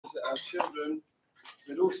our children,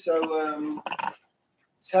 but also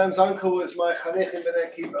Sam's uncle was my chanech in Bnei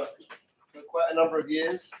Akiva for quite a number of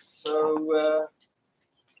years. So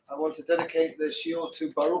I want to dedicate the shiur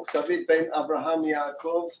to Baruch David ben Abraham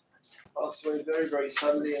Yaakov, passed away very, very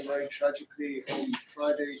suddenly and very tragically on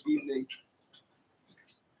Friday evening.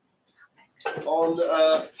 On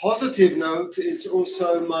a positive note, it's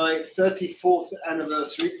also my 34th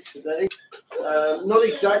anniversary today. Not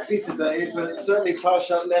exactly today, but it's certainly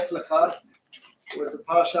Parshat Lech Lecha. It was a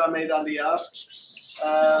parsha I made Aliyah.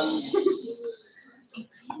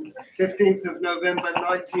 15th of November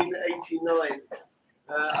 1989.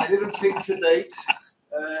 I didn't fix a date.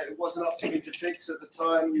 It wasn't up to me to fix at the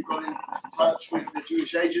time. We got in touch with the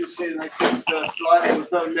Jewish agency and they fixed the flight. There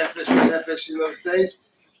was no Nefesh B'Nefesh in those days.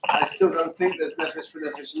 I still don't think there's Nefesh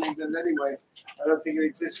B'Nefesh in England anyway. I don't think it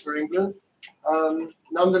exists for England.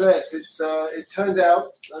 Nonetheless, it turned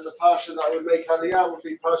out that the parsha that I would make Aliyah would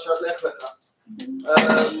be Parshat Lech Lecha.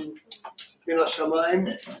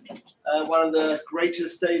 One of the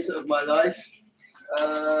greatest days of my life.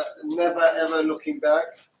 Never ever looking back.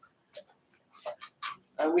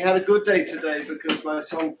 And we had a good day today because my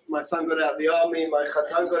son got out of the army, my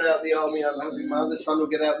chatan got out of the army. I'm hoping my other son will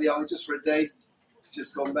get out of the army just for a day. He's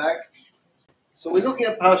just gone back. So we're looking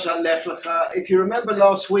at Parshat Lech Lecha. If you remember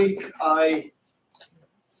last week, I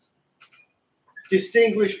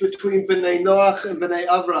distinguished between Bnei Noach and Bnei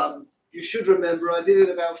Avraham. You should remember, I did it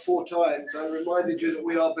about 4 times. I reminded you that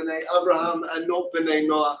we are Bnei Avraham and not Bnei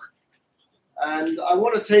Noach. And I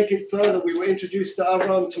want to take it further. We were introduced to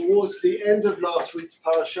Avraham towards the end of last week's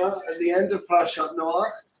parasha, at the end of Parshat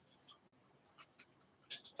Noach.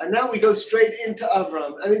 And now we go straight into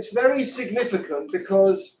Avraham. And it's very significant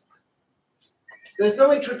because there's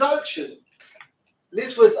no introduction.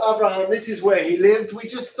 This was Avraham. This is where he lived. We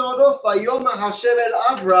just start off by Vayomer Hashem el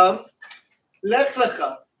Avraham Lech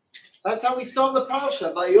Lecha. That's how we start the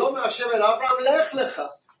parasha. Vayomer Hashem el Avraham Lech Lecha.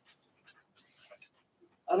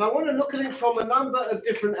 And I want to look at it from a number of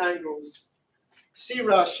different angles. See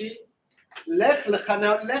Rashi, Lech Lecha.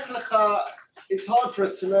 Now, Lech Lecha, it's hard for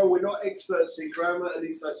us to know. We're not experts in grammar. At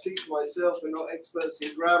least I speak for myself. We're not experts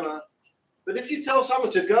in grammar. But if you tell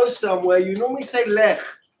someone to go somewhere, you normally say Lech.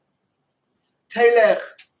 Telech,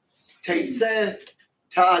 Teiseh,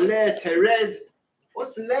 Ta'aleh, Tered.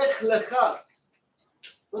 What's Lech Lecha?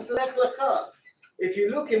 What's Lech Lecha? If you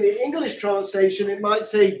look in the English translation, it might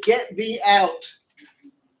say, get thee out.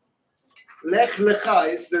 Lech Lecha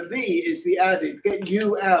is the thee is the added, get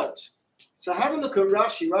you out. So have a look at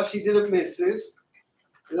Rashi. Rashi didn't miss this.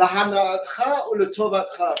 Lahana'atcha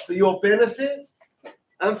u'letovatcha, for your benefit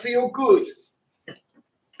and for your good.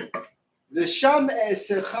 The Sham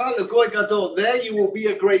e'esecha legoy gadol, there you will be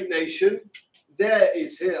a great nation. There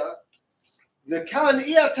is here. The Kan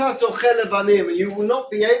i'ata zocheh levanim, you will not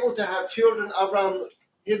be able to have children. Abraham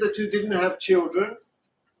hitherto didn't have children.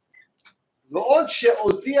 And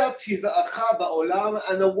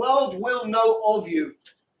the world will know of you.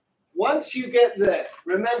 Once you get there,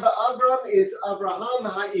 remember Abraham is Abraham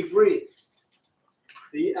ha'ivri,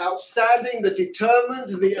 the outstanding, the determined,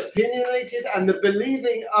 the opinionated, and the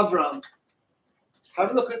believing Abraham.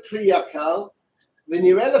 Have a look at Kli Yakal.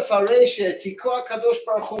 ונראה לפרש שהעתיקו הקדוש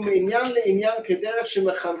ברוך הוא מעניין לעניין כדרך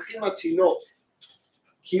שמחנכים התינוק,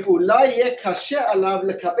 כי אולי יהיה קשה עליו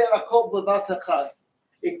לקבל הכל בבת אחת.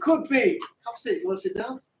 It could be. Come sit. You want to sit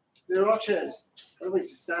down? There are chairs. I don't want you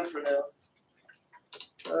to stand for now.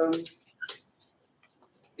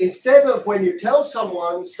 Instead of when you tell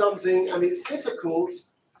someone something and it's difficult,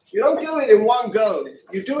 you don't do it in one go.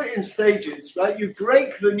 You do it in stages, right? You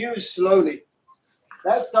break the news slowly.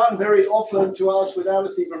 That's done very often to us without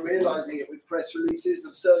us even realizing it with press releases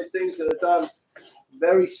of certain things that are done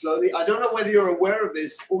very slowly. I don't know whether you're aware of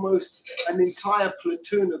this. Almost an entire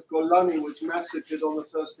platoon of Golani was massacred on the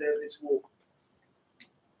first day of this war.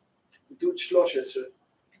 Gdud 13.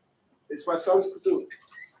 It's my son's Gdud.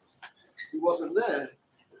 He wasn't there.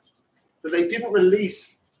 But they didn't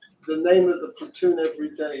release the name of the platoon every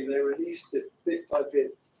day. They released it bit by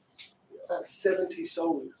bit. That's 70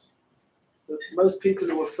 soldiers. But most people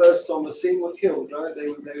who were first on the scene were killed, right?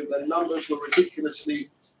 The numbers were ridiculously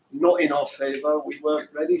not in our favor. We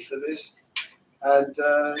weren't ready for this. And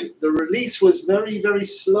the release was very, very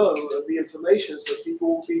slow of the information, so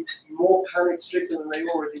people will be more panic-stricken than they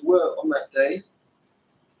already were on that day.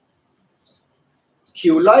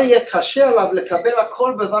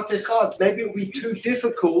 Maybe it will be too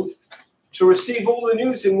difficult to receive all the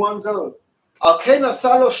news in one go. So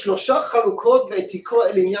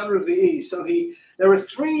there are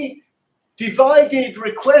 3 divided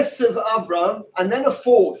requests of Abraham, and then a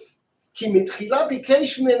 4th.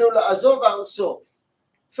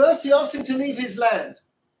 First, he asks him to leave his land.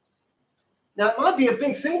 Now, it might be a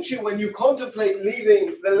big thing to you when you contemplate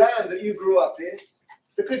leaving the land that you grew up in,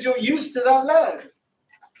 because you're used to that land.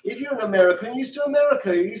 If you're an American, you're used to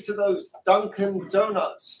America. You're used to those Dunkin'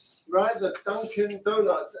 Donuts, right? The Dunkin'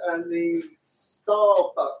 Donuts and the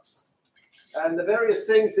Starbucks and the various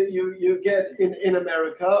things that you get in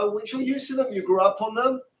America, which you're used to them. You grew up on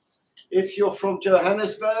them. If you're from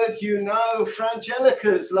Johannesburg, you know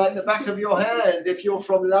Frangelica's like the back of your hand. If you're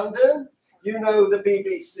from London, you know the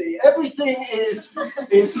BBC. Everything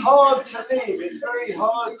is hard to leave. It's very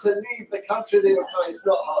hard to leave the country that you're in. It's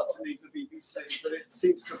not hard to leave the BBC, but it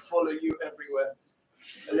seems to follow you everywhere,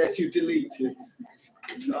 unless you delete it,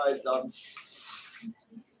 which I've done.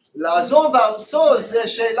 לעזוב ארצו זה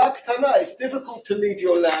שאלה קטנה. It's difficult to leave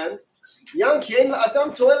your land. כי אין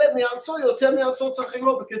לאדם תועלת מארצו יותר מארצות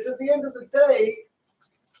אחרות, because at the end of the day,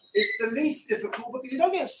 it's the least difficult, because you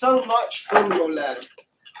don't get so much from your land.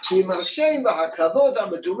 כי עם השם והכבוד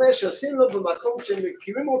המדומה שעושים לו במקום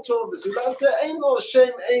שמכירים אותו, וזולת זה אין לו שם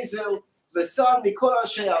עזר ושר מכל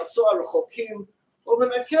אנשי ארצו הרחוקים,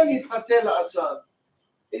 ובנקל יתפתה לארצם.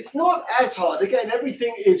 It's not as hard. Again,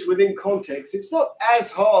 everything is within context. It's not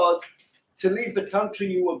as hard to leave the country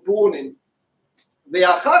you were born in.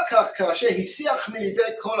 ואחר כך, כאשר הסיח מליבי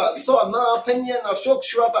כל ארצו, אמר פן נפשו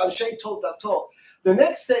קשורה באנשי תולדתו. The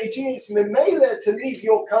next stage is ממילא to leave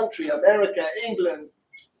your country, America, England,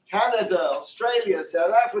 Canada, Australia,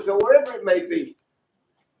 South Africa, wherever it may be.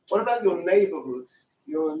 What about your neighborhood?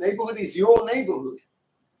 Your neighborhood is your neighborhood.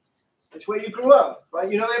 It's where you grew up,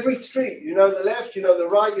 right? You know every street. You know the left, you know the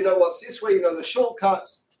right, you know what's this way, you know the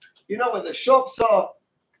shortcuts. You know where the shops are.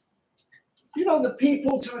 You know the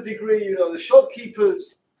people to a degree, you know the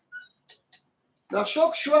shopkeepers.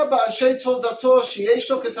 נפשו קשורה באנשי תולדתו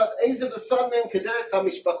שיש לו קצת עזר וסר מהם כדרך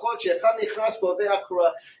המשפחות שאחד נכנס בעובי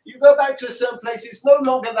הקורה. You go back to a certain place, it's no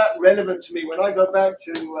longer that relevant to me. When I go back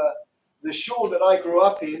to the shul that I grew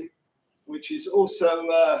up in, which is also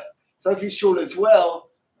Sophie's shul as well,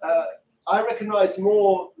 I recognize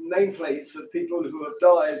more nameplates of people who have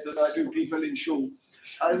died than I do people in shul.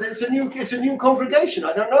 And it's a new congregation.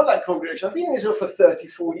 I don't know that congregation. I've been in Israel for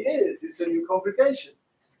 34 years. It's a new congregation.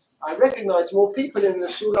 I recognize more people in the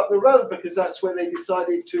shul up the road because that's where they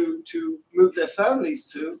decided to move their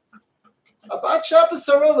families to. And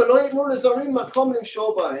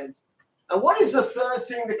what is the third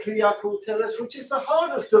thing the Kli Yaakov will tell us, which is the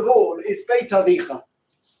hardest of all, is Beit Avicha.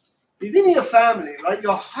 You live in your family, right?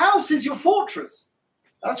 Your house is your fortress.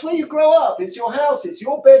 That's where you grow up. It's your house. It's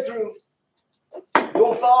your bedroom,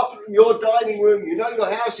 your bathroom, your dining room. You know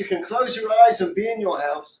your house. You can close your eyes and be in your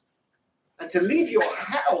house. And to leave your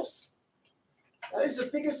house, that is the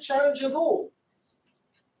biggest challenge of all.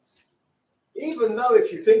 Even though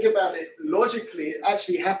if you think about it logically, it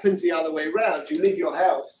actually happens the other way around. You leave your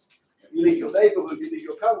house, you leave your neighborhood, you leave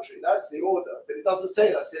your country. That's the order. But it doesn't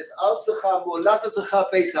say that. It says, Al Secha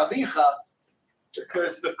Molatetecha Beit Avicha,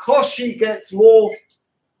 because the koshi gets more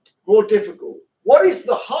difficult. What is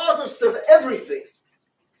the hardest of everything?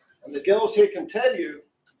 And the girls here can tell you,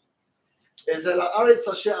 is El Haaretz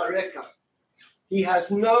Asher Areka. He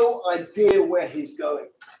has no idea where he's going.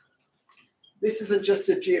 This isn't just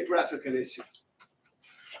a geographical issue.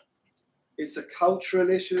 It's a cultural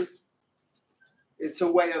issue. It's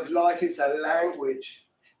a way of life. It's a language.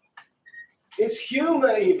 It's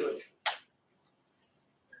humor even.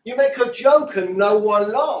 You make a joke and no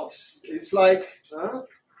one laughs. It's like, huh?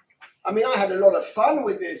 I mean, I had a lot of fun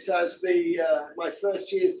with this as my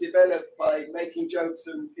first years developed by making jokes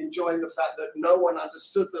and enjoying the fact that no one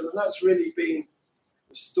understood them. And that's really been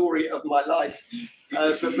the story of my life.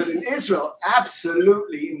 But in Israel,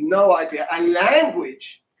 absolutely no idea. And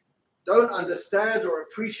language, don't understand or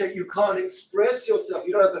appreciate. You can't express yourself.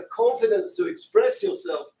 You don't have the confidence to express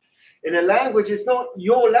yourself. In a language, it's not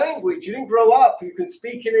your language. You didn't grow up. You can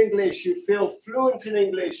speak in English. You feel fluent in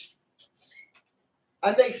English.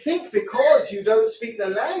 And they think because you don't speak the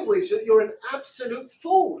language that you're an absolute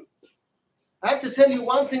fool. I have to tell you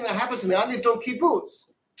one thing that happened to me. I lived on kibbutz.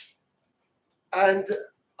 And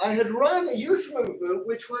I had run a youth movement,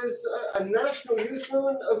 which was a national youth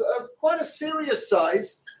movement of quite a serious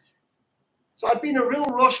size. So I'd been a real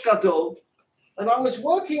Rosh Gadol. And I was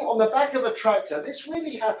working on the back of a tractor. This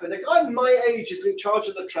really happened. A guy my age is in charge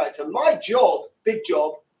of the tractor. My job, big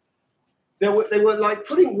job, they were like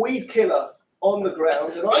putting weed killer on the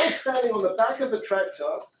ground, and I was standing on the back of the tractor,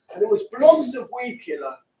 and there was blobs of weed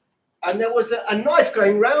killer, and there was a knife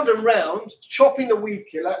going round and round, chopping the weed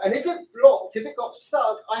killer, and if it got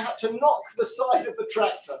stuck, I had to knock the side of the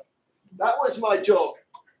tractor. That was my job.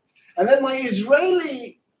 And then my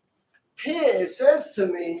Israeli peer says to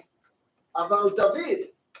me, Aval David,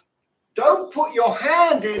 Don't put your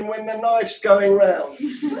hand in when the knife's going round.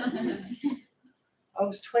 I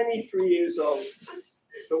was 23 years old,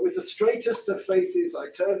 but with the straightest of faces, I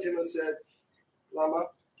turned to him and said, Lama.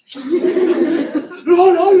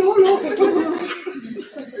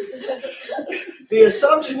 The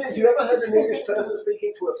assumption is, you ever heard an English person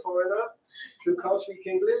speaking to a foreigner who can't speak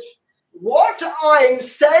English? What I'm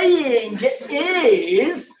saying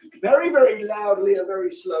is very, very loudly and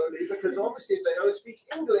very slowly, because obviously if they don't speak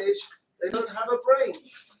English, they don't have a brain.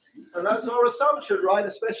 And that's our assumption, right?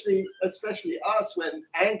 Especially us when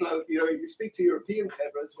Anglo, if you speak to European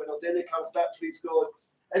Hebrews, when Odele comes back, please God,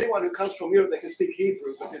 anyone who comes from Europe, they can speak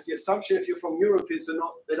Hebrew, because the assumption if you're from Europe is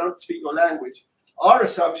they don't speak your language. Our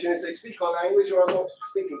assumption is they speak our language or I'm not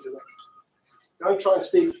speaking to them. Don't try and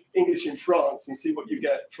speak English in France and see what you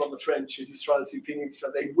get from the French if you try to speak English.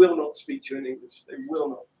 They will not speak to you in English. They will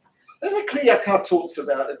not. That's what Kli Yakar talks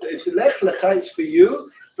about. It's Lech Lecha, it's for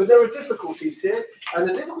you, but there are difficulties here, and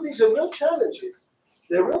the difficulties are real challenges.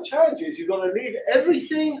 They're real challenges. You've got to leave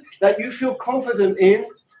everything that you feel confident in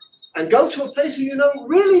and go to a place where you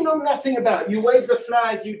really know nothing about. You wave the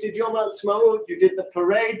flag, you did Yom Ha'atzmaut, you did the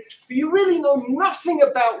parade, but you really know nothing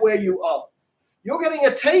about where you are. You're getting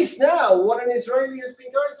a taste now of what an Israeli has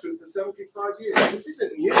been going through for 75 years. This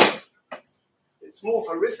isn't new. It's more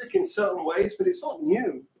horrific in certain ways, but it's not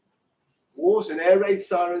new. Wars and air raid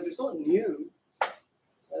sirens, it's not new.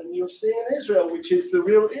 And you're seeing in Israel, which is the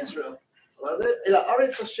real Israel. I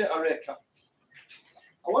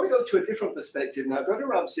want to go to a different perspective now. Go to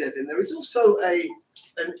Rav Zevin. There is also an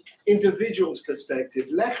individual's perspective.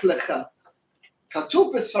 Lech Lecha.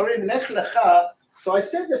 Katuv b'Sfarim Lech Lecha. So I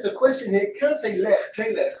said there's a question here. It can't say Lech,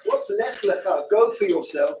 Telech. What's Lech Lecha? Go for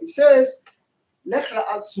yourself. He says, Lech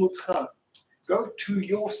la'atzmutcha. Go to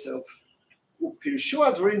yourself.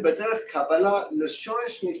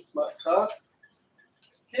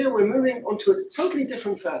 Here we're moving on to a totally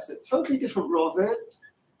different facet, totally different roved.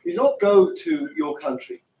 Is not go to your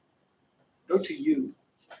country. Go to you.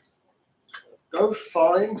 Go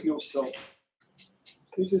find yourself.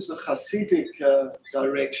 This is the Hasidic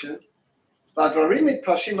direction. A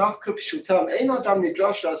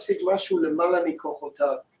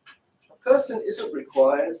person isn't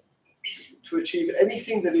required to achieve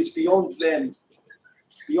anything that is beyond them.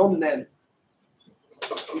 Beyond them.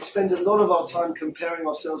 We spend a lot of our time comparing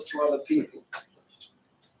ourselves to other people.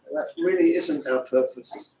 And that really isn't our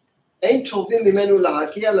purpose. The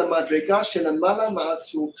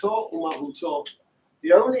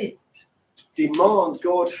only demand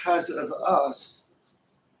God has of us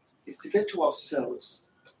is to get to ourselves.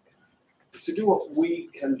 Is to do what we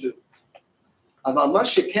can do. אבל מה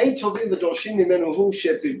שכן טובים ודורשים ממנו הוא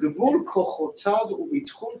שבגבול כוחותיו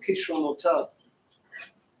ובתחום כישרונותיו,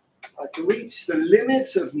 to reach the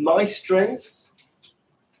limits of my strengths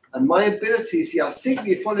and my abilities, ישיג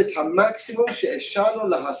ויפעל את המקסימום שאפשר לו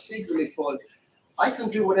להשיג ולפעול. I can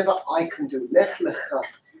do whatever I can do. לך לך.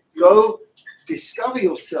 Go discover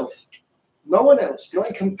yourself. No one else. Not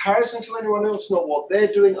in comparison to anyone else. Not what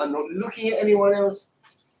they're doing. I'm not looking at anyone else.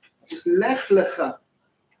 Just לך לך.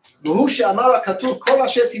 והוא שאמר הכתוב, כל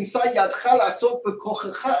אשר תמצא ידך לעשות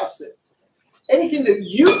בכוחך עשה. Anything that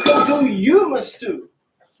you can do, you must do.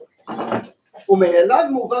 ומאליו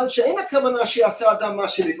מובן שאין הכוונה שיעשה אדם מה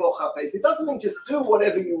שלבו חפץ. It doesn't mean just do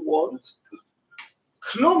whatever you want.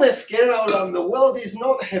 כלום הפקר העולם. The world is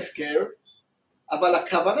not הפקר. אבל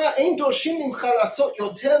הכוונה אין דורשים ממך לעשות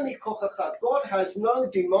יותר מכוחך. God has no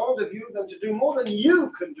demand of you than to do more than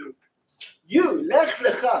you can do. You, לך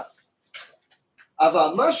לך.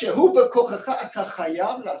 אבל מה שהוא בכוחך אתה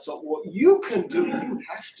חייב לעשות. What you can do, you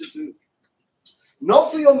have to do.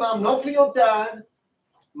 Not for your mom, not for your dad,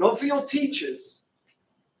 not for your teachers,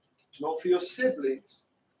 not for your siblings,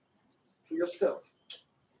 for yourself.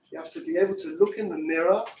 You have to be able to look in the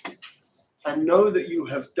mirror and know that you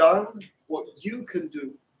have done what you can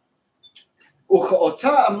do.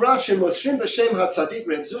 וכאותה אמרה שמוסרים בשם הצדיק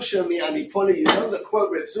רב זושה מאניפולי. You know the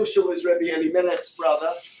quote, Reb Zusha was Rabbi Elimelech's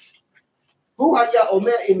brother. הוא היה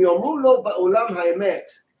אומר, אם יאמרו לו בעולם האמת.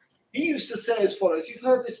 He used to say as follows. You've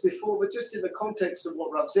heard this before, but just in the context of what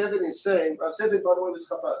Rav Zevin is saying. Rav Zevin, by the way, was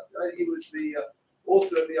Chabad. Right? He was the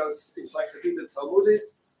author of the Encyclopedia Talmudic,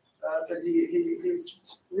 but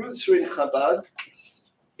his roots are in Chabad.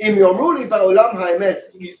 Im yomru li ba'olam ha'emet.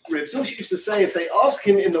 Reb Zusha used to say, if they ask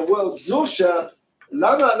him in the world, Zusha,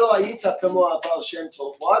 lama lo hayita kamo Baal Shem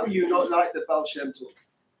Tov? Why were you not like the Baal Shem Tov?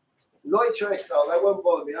 Lo yitrek, that won't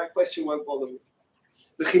bother me. That question won't bother me.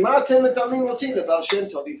 You think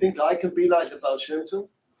I can be like the Baal Shem Tov?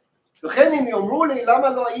 If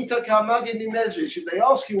they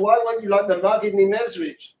ask you, why weren't you like the Maggid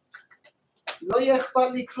Mimezrich? לא יהיה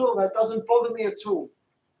אכפת לי כלום, that doesn't bother me at all.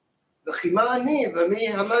 וכי מה אני ומי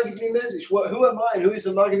המגיד ממזריש? Who am I and who is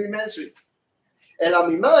המגיד ממזריש? אלא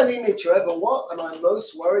ממה אני מתראה, but what am I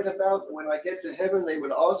most worried about when I get to heaven? They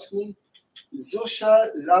will ask me, זושה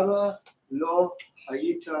למה לא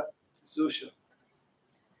היית זושה?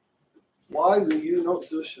 Why were you not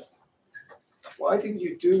זושה? Why didn't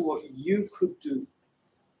you do what you could do?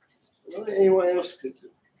 What anyone else could do?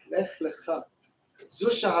 לך לך.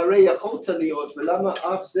 זושה הרי יכולת להיות, ולמה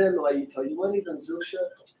אף זה לא היית? You weren't even זושה.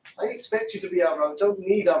 I expect you to be Avraham. Don't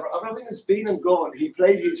need Avraham. Avraham has been and gone. He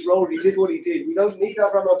played his role. He did what he did. We don't need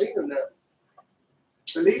Avraham Avinu now.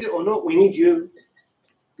 Believe it or not, we need you.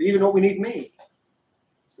 Believe it or not, we need me.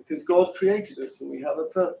 Because God created us and we have a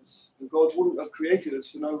purpose. And God wouldn't have created us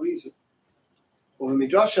for no reason.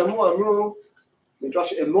 ובמדרש אמרו,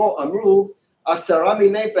 מדרש אמרו, 10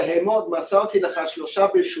 מיני בהמות מסרתי לך 3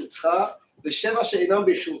 ברשותך, ו7 שאינם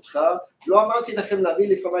ברשותך, לא אמרתי לכם להביא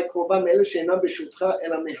לפני קורבן מאלה שאינם ברשותך,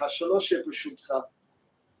 אלא מה3 שברשותך.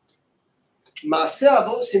 מעשה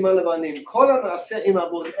אבות סימן לבנים, כל המעשה עם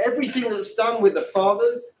אבות, everything that's done with the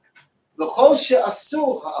fathers, וכל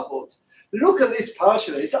שעשו האבות. Look at this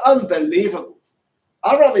parsha, it's unbelievable.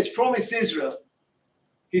 Abraham is promised Israel.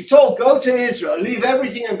 He's told, go to Israel, leave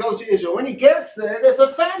everything and go to Israel. When he gets there, there's a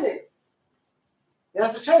famine. He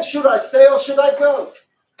has a choice, should I stay or should I go?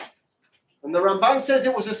 And the Ramban says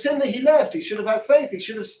it was a sin that he left. He should have had faith. He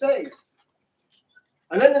should have stayed.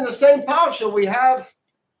 And then in the same parsha, we have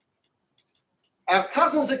our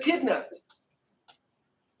cousins are kidnapped.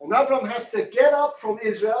 And Abraham has to get up from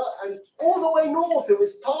Israel and all the way north. It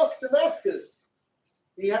was past Damascus.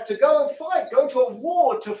 He had to go and fight, go to a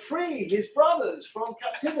war to free his brothers from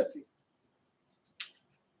captivity.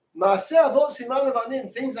 Maaseh avot siman levanim.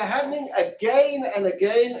 Things are happening again and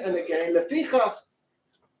again and again. Lefichach.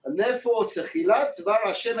 And therefore, Techilat Dvar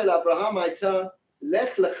Hashem el Abraham Aita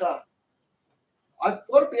Lech Lecha. I've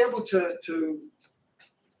got to be able to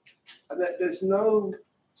and there's no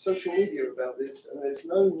social media about this, and there's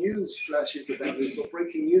no news flashes about this or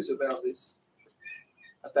breaking news about this,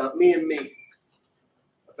 about me and me,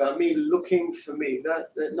 about me looking for me. That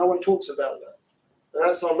no one talks about that. And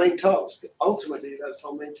that's our main task. Ultimately, that's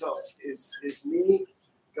our main task, is me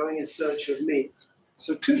going in search of me.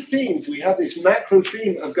 So 2 themes. We have this macro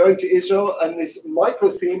theme of going to Israel and this micro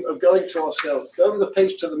theme of going to ourselves. Go over the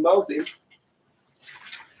page to the Malbim.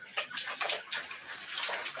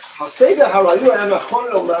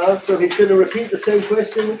 So he's going to repeat the same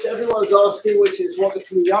question which everyone's asking, which is what the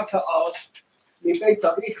Kliyaka asked.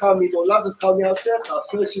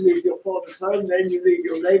 First you leave your father's home, then you leave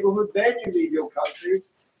your neighborhood, then you leave your country.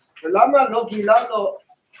 Why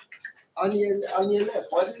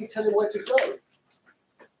didn't he tell him where to go?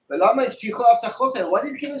 Why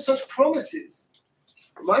did he give him such promises?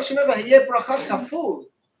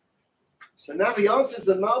 So now he answers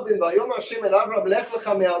the Malbim, Vayom Hashem el Avraham lech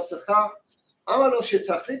lecha me'arsecha, amar lo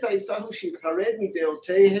shetachlit ha'isa hu shipared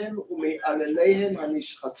mideotehem u'me'aleleihem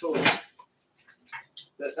hanishchatot.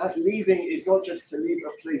 That leaving is not just to leave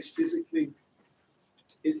a place physically,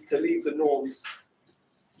 it's to leave the norms.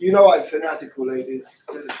 You know I'm fanatical, ladies,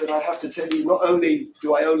 but I have to tell you, not only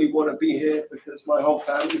do I only want to be here because my whole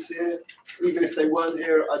family's here, even if they weren't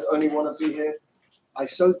here, I'd only want to be here. I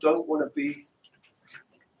so don't want to be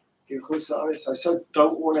in Chusaris. I so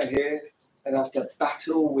don't want to hear and have to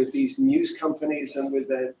battle with these news companies and with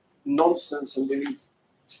their nonsense and with these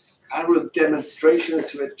Arab demonstrations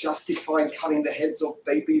who are justifying cutting the heads off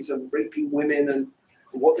babies and raping women and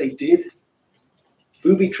what they did.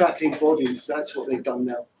 Booby-trapping bodies, that's what they've done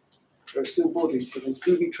now. There are still bodies, so there's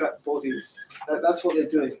booby-trapped bodies. That's what they're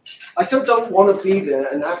doing. I so don't want to be there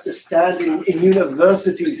and have to stand in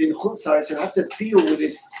universities in Chutzlaritz and have to deal with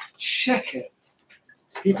this sheker.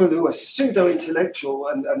 People who are pseudo-intellectual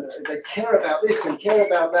and they care about this and care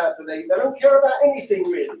about that, but they don't care about anything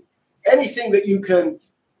really. Anything that you can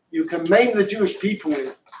maim the Jewish people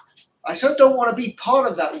with. I so don't want to be part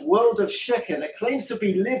of that world of sheker that claims to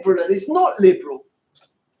be liberal and is not liberal.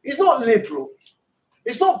 It's not liberal.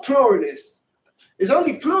 It's not pluralist. It's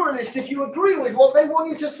only pluralist if you agree with what they want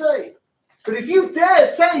you to say. But if you dare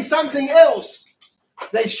say something else,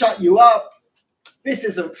 they shut you up. This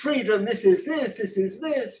isn't freedom. This is this. This is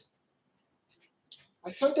this. I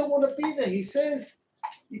so don't want to be there. He says,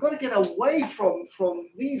 you've got to get away from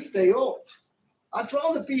these dayot. I'd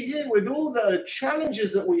rather be here with all the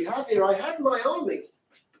challenges that we have here. I have my army.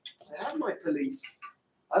 I have my police.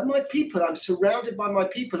 I have my people. I'm surrounded by my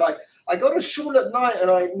people. I go to shul at night and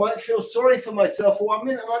I might feel sorry for myself for 1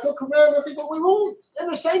 minute and I look around and I think, well, we're all in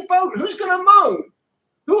the same boat. Who's going to moan?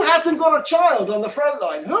 Who hasn't got a child on the front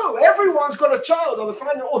line? Who? Everyone's got a child on the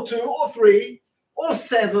front line, or 2, or 3, or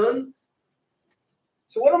 7.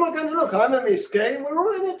 So what am I going to look? I'm a miskin. We're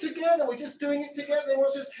all in it together. We're just doing it together.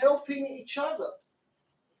 We're just helping each other.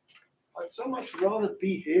 I'd so much rather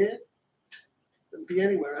be here than be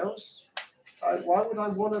anywhere else. Why would I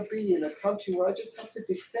want to be in a country where I just have to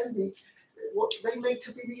defend what they make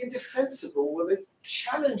to be the indefensible, where they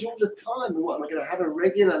challenge all the time? And what, am I going to have a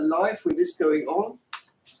regular life with this going on?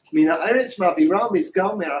 Min ha'eretz ma'avira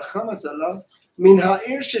misgar meracham hazala, min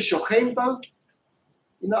ha'ir sheshochen ba.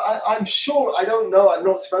 I'm sure, I don't know, I've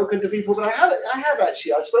not spoken to people, but I have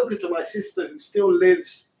actually. I've spoken to my sister who still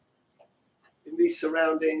lives in these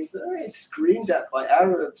surroundings. It's screamed at by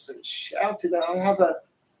Arabs and shouted at. I have a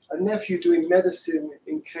nephew doing medicine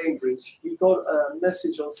in Cambridge. He got a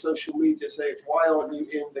message on social media saying, "Why aren't you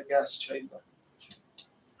in the gas chamber?"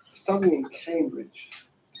 Studying in Cambridge.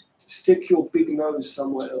 Stick your big nose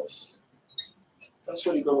somewhere else. That's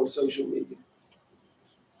what he got on social media.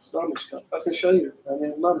 I can show you.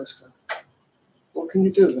 What can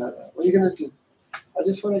you do about that? What are you going to do? I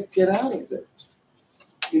just want to get out of there.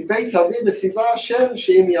 If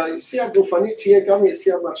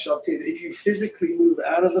you physically move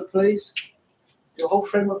out of the place, your whole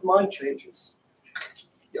frame of mind changes.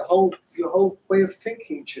 Your whole way of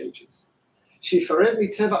thinking changes. His father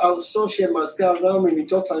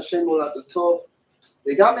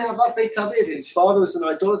was an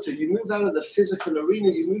idolater. You move out of the physical arena,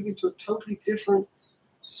 you move into a totally different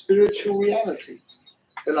spiritual reality.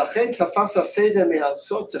 And then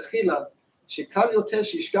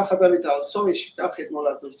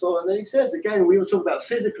he says, again, we were talking about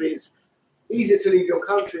physically, it's easier to leave your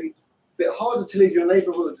country, a bit harder to leave your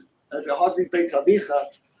neighborhood, and a bit harder to leave Beit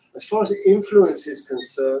Avicha. As far as influence is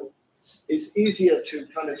concerned, it's easier to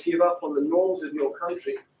kind of give up on the norms of your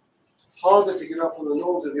country, harder to give up on the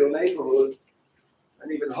norms of your neighborhood,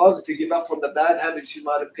 and even harder to give up on the bad habits you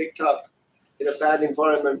might have picked up in a bad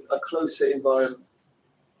environment, a closer environment.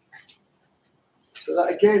 So that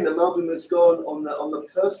again, the Malbim has gone on the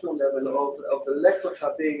personal level of the Lech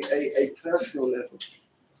Lecha being a personal level.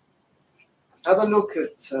 Have a look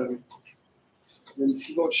at the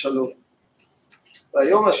Netivot Shalom.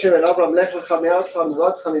 ויאמר השם אל אברהם לך לך מארצך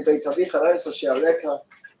וממולדתך מבית אביך לארץ אשר אראך.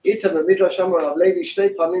 איתה במדרש אמר הרב לוי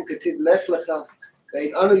 2 פעמים כתיב לך לך,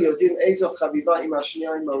 ואין אנו יודעים איזו חביבה עם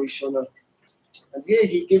השנייה עם הראשונה. And here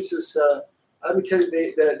he gives us, let me tell you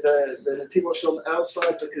the Netivot Shalom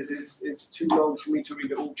outside because it's too long for me to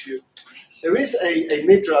read it all to you. There is a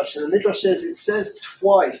midrash, and the midrash says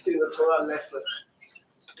twice in the Torah Lech Lecha.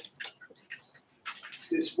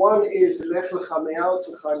 This one is Lech Lecha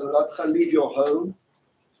me'artzecha v'moladtecha, leave your home.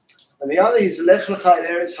 And the other is Lech Lecha el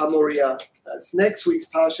Eretz HaMoriah. That's next week's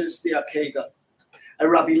Parsha, it's the Akedah. And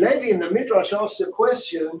Rabbi Levi in the Midrash asks the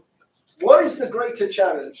question, what is the greater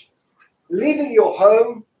challenge? Leaving your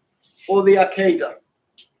home or the Akedah?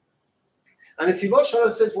 And the Netivot Shalom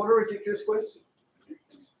says, what a ridiculous question.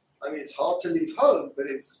 I mean, it's hard to leave home, but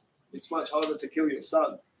it's much harder to kill your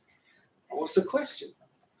son. What's the question?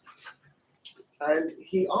 And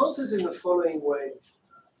he answers in the following way,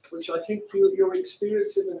 which I think you're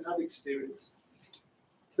experiencing and have experienced.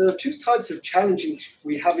 So there are 2 types of challenging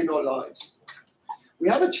we have in our lives. We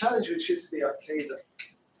have a challenge which is the Akedah.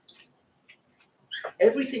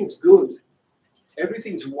 Everything's good.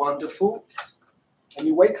 Everything's wonderful. And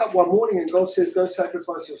you wake up one morning and God says, go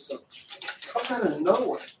sacrifice your son. It comes out of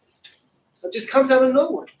nowhere. It just comes out of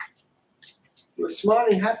nowhere. You're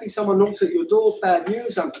smiling, happy, someone knocks at your door, bad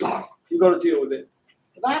news, and you've got to deal with it.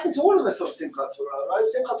 That happened to all of us on Simchat Torah, right?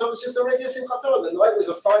 Simchat Torah was just a regular Simchat Torah. The night was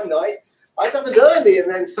a fine night. I'd have it early, and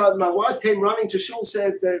then my wife came running to shul,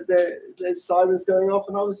 said there's sirens going off,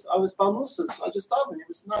 and I was Bar Muslim, so I just started. It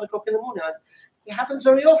was 9 o'clock in the morning. It happens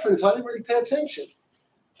very often, so I didn't really pay attention.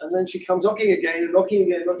 And then she comes knocking again. My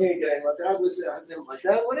dad was there. I tell my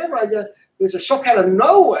dad, whatever. There was a shock out of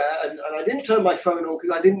nowhere, and I didn't turn my phone on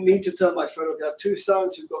because I didn't need to turn my phone on. I have 2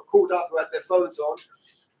 sons who got called up who had their phones on.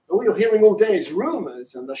 All you're hearing all day is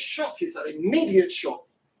rumors, and the shock is that immediate shock.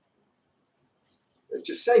 They're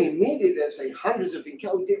just saying immediately, they're saying hundreds have been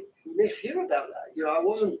killed. We didn't hear about that. I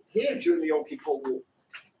wasn't here during the Yom Kippur War.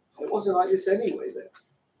 It wasn't like this anyway then.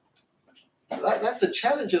 That's the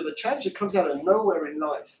challenge of the challenge that comes out of nowhere in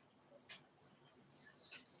life.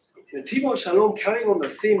 The Netivot Shalom, carrying on the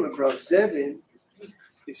theme of Rav Zevin,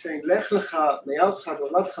 is saying, Lech lecha me'artzecha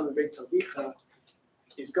v'moladtecha mebeit avicha,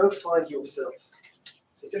 is go find yourself.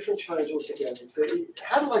 It's a different challenge altogether. So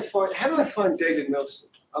how do I find David Milston?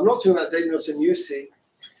 I'm not talking about David Milston you see.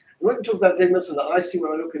 I'm not talking about David Milston that I see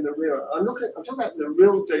when I look in the mirror. I'm talking about the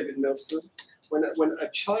real David Milston when a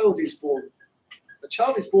child is born. A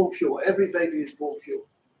child is born pure. Every baby is born pure.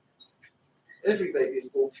 Every baby is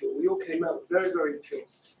born pure. We all came out very, very pure.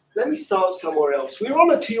 Let me start somewhere else. We were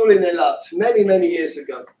on a tiyul in Eilat many, many years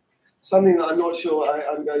ago. Something that I'm not sure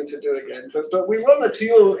I'm going to do again. But we were on a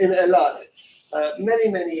tiyul in Eilat many,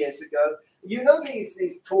 many years ago. You know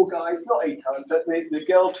these tour guides, not Eitan, but the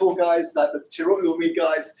girl tour guides, like the Shiur Klali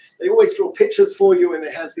guys, they always draw pictures for you and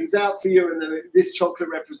they hand things out for you, and then this chocolate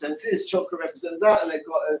represents this, chocolate represents that, and they've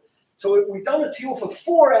got a... So we've done a tiyul for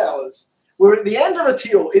 4 hours. We're at the end of a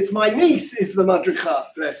tiyul. It's my niece is the madricha,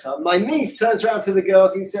 bless her. My niece turns around to the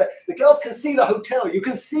girls and says, the girls can see the hotel. You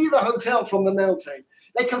can see the hotel from the mountain.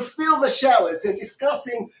 They can feel the showers. They're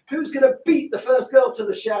discussing who's going to beat the first girl to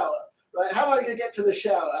the shower. Right? How am I going to get to the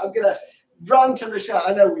shower? I'm going to run to the shower.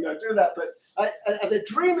 I know we don't do that, but and they're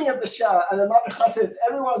dreaming of the shower. And the madricha says,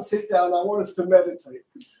 everyone sit down. I want us to meditate.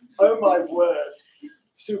 Oh, my word.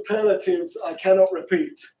 Superlatives I cannot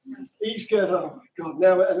repeat. Each goes, oh my God,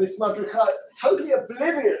 now, and this madricha, totally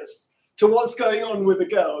oblivious to what's going on with the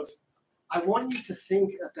girls. I want you to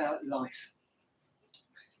think about life.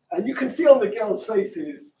 And you can see on the girls'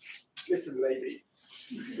 faces, listen, lady,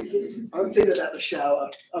 I'm thinking about the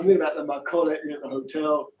shower, I'm thinking about the makolet at the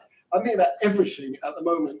hotel, I'm thinking about everything at the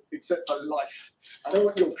moment except for life. I don't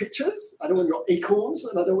want your pictures, I don't want your acorns,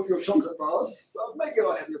 and I don't want your chocolate bars. Well, maybe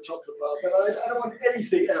I have your chocolate bar, but I don't want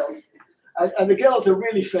anything else. And the girls are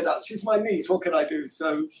really fed up. She's my niece, what can I do?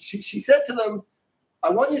 So she said to them, I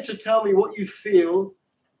want you to tell me what you feel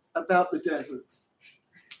about the desert.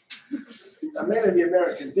 And many of the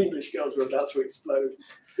Americans, English girls were about to explode.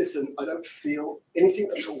 Listen, I don't feel anything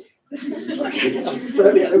at all. Okay,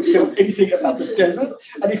 certainly I don't feel anything about the desert.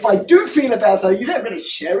 And if I do feel about that, you think I'm going to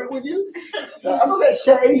share it with you? I'm not going to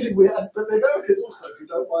share anything with you. But the Americans also, who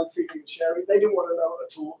don't mind feeling and sharing, they didn't want to know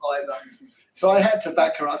at all either. So I had to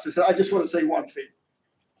back her up. So I said, I just want to say one thing.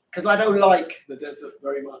 Because I don't like the desert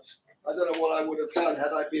very much. I don't know what I would have done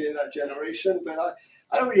had I been in that generation, but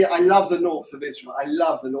I love the north of Israel. I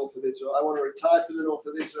love the north of Israel. I want to retire to the north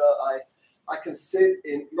of Israel. I can sit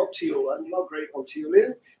in, not tiyul, I'm not great on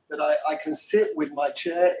tiyulin, but I can sit with my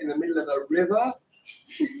chair in the middle of a river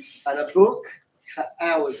and a book for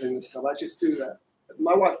hours in the sun. I just do that.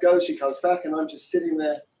 My wife goes, she comes back, and I'm just sitting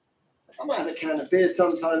there. I might have a can of beer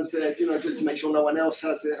sometimes there, just to make sure no one else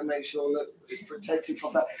has it and make sure that it's protected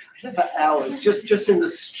from that. I live for hours, just in the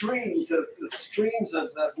streams of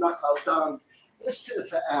Nachal Dan. I just sit there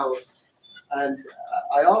for hours. And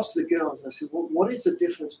I asked the girls, I said, what is the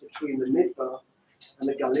difference between the Midbar and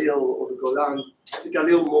the Galil or the Golan? The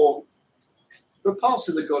Galil more, the parts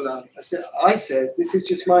of the Golan. I said, this is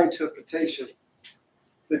just my interpretation.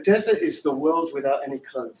 The desert is the world without any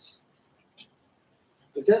clothes.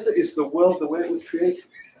 The desert is the world the way it was created.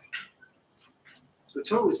 The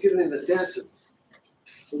Torah was given in the desert.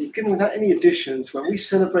 It was given without any additions. When we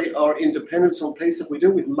celebrate our independence on Pesach, we do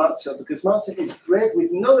it with matzah, because matzah is bread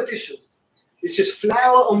with no addition. It's just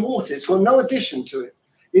flour and water. It's got no addition to it.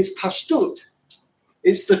 It's pashtut.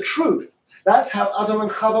 It's the truth. That's how Adam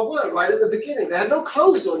and Chava were right at the beginning. They had no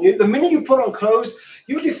clothes on you. The minute you put on clothes,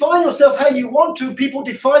 you define yourself how you want to. People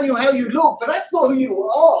define you how you look, but that's not who you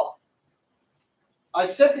are. I've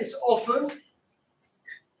said this often,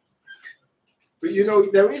 but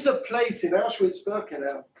there is a place in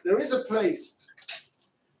Auschwitz-Birkenau. There is a place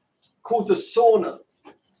called the sauna.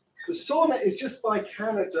 The sauna is just by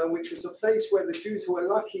Canada, which was a place where the Jews who were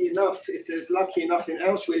lucky enough, if there's lucky enough in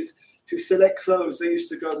Auschwitz, to select clothes. They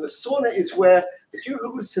used to go. And the sauna is where the Jew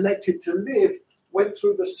who was selected to live went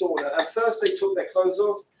through the sauna. At first, they took their clothes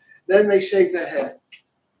off. Then they shaved their hair.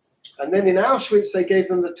 And then in Auschwitz, they gave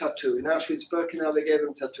them the tattoo. In Auschwitz-Birkenau, they gave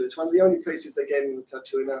them tattoo. It's one of the only places they gave them the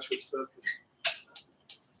tattoo, in Auschwitz-Birkenau.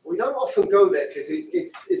 We don't often go there because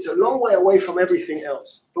it's a long way away from everything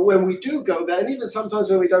else. But when we do go there, and even sometimes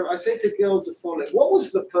when we don't, I say to girls the following, what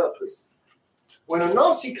was the purpose? When a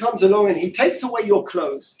Nazi comes along and he takes away your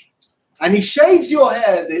clothes and he shaves your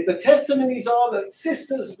hair, the testimonies are that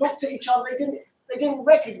sisters looked at each other, they didn't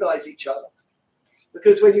recognize each other.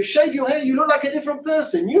 Because when you shave your hair, you look like a different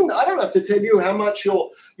person. I don't have to tell you how much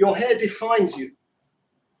your hair defines you.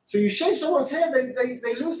 So you shave someone's hair,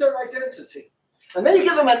 they lose their identity. And then you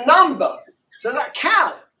give them a number. So that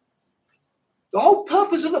count. The whole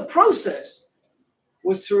purpose of the process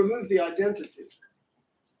was to remove the identity.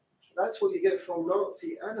 That's what you get from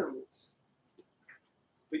Nazi animals.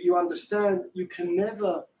 But you understand you can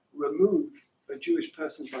never remove a Jewish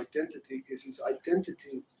person's identity, because his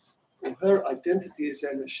identity or her identity is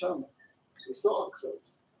their neshama. It's not our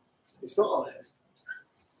clothes. It's not our hair.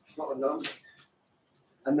 It's not a number.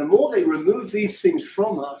 And the more they remove these things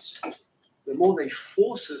from us, the more they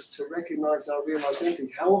force us to recognize our real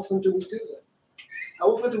identity. How often do we do that? How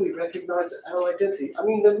often do we recognize our identity? I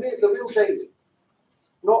mean, the real David,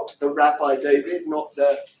 not the Rabbi David, not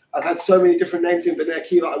the. I've had so many different names in Bnei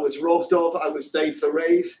Akiva. I was Rovdov, I was Dave the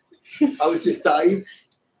Rave, I was just Dave.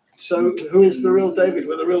 So who is the real David?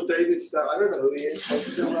 Well, the real David's I don't know who he is.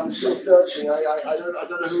 I'm still searching. I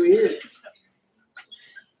don't know who he is.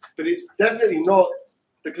 But it's definitely not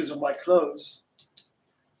because of my clothes.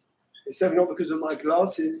 It's definitely not because of my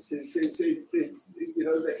glasses. It's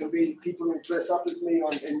there can be people who dress up as me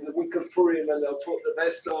in the week of Purim, and they'll put the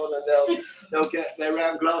vest on, and they'll get their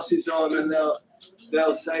round glasses on, and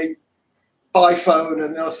they'll say by phone,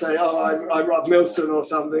 and they'll say, "Oh, I'm Rob Milston" or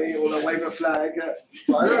something, or they'll wave a flag.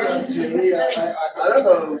 So I don't know. Actually, I don't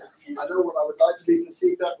know. I know what I would like to be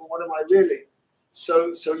perceived at, but what am I really?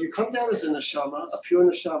 So you come down as a neshama, a pure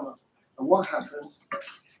neshama, and what happens?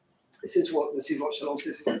 This is what Shalom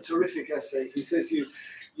says. It's a terrific essay. He says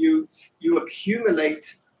you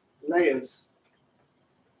accumulate layers.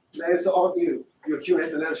 Layers that aren't you. You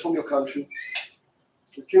accumulate the layers from your country.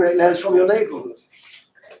 You accumulate layers from your neighborhood.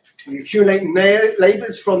 You accumulate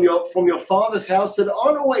layers from your father's house that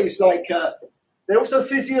aren't always like. They're also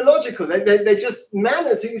physiological. They're just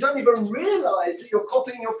manners that you don't even realize that you're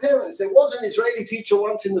copying your parents. There was an Israeli teacher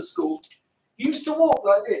once in the school. He used to walk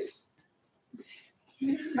like this.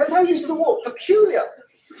 That's how he used to walk, peculiar.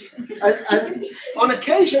 And on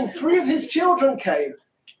occasion, 3 of his children came.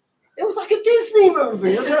 It was like a Disney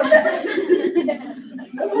movie. They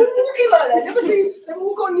were walking like that. You ever see? They've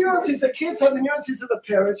all got nuances. The kids have the nuances of the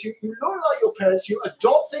parents. You look like your parents. You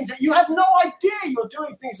adopt things that you have no idea you're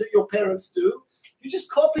doing things that your parents do. You're just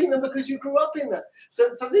copying them because you grew up in that. So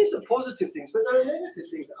these are positive things, but there are negative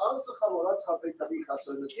things. So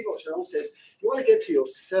the Tibor Shalom says, you want to get to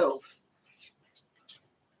yourself.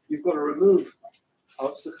 You've got to remove. You've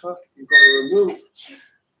got to remove.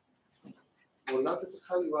 You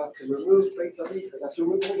have to remove Beit Avika. You have to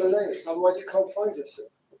remove all the layers. Otherwise, you can't find yourself.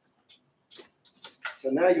 So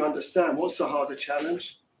now you understand what's the harder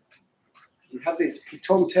challenge. You have this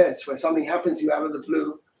pitom test where something happens to you out of the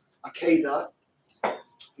blue, akeda.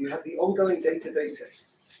 You have the ongoing day-to-day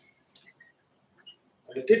test.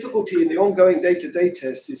 And the difficulty in the ongoing day-to-day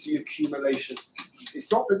test is the accumulation.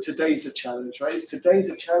 It's not that today's a challenge, right? It's today's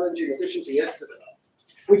a challenge in addition to yesterday,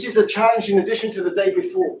 which is a challenge in addition to the day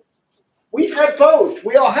before. We've had both.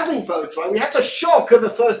 We are having both, right? We had the shock of the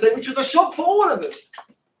first day, which was a shock for all of us.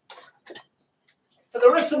 For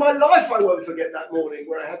the rest of my life, I won't forget that morning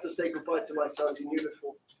where I had to say goodbye to my sons in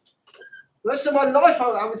uniform. The rest of my life,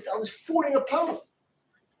 I was falling apart.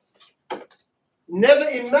 Never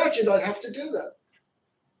imagined I'd have to do that.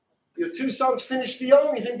 Your 2 sons finished the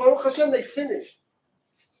army. You think, Baruch Hashem, they finished.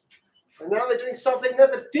 And now they're doing stuff they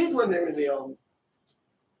never did when they were in the army.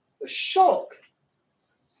 The shock.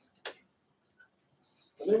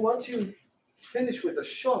 And then once you finish with the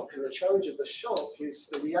shock, and the challenge of the shock is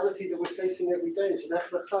the reality that we're facing every day. It's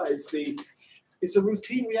Lech Lecha. It's a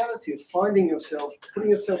routine reality of finding yourself,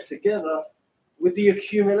 putting yourself together with the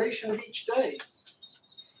accumulation of each day.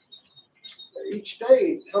 Each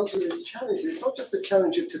day comes with this challenge. It's not just a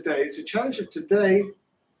challenge of today. It's a challenge of today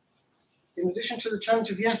in addition to the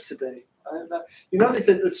challenge of yesterday. They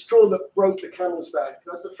said the straw that broke the camel's back.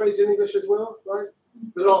 That's a phrase in English as well, right?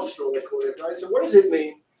 The last straw, they call it, right? So what does it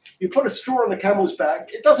mean? You put a straw on the camel's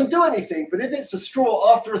back, it doesn't do anything. But if it's a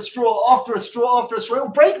straw after a straw after a straw after a straw, it'll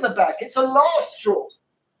break the back. It's a last straw.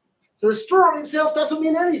 So the straw in itself doesn't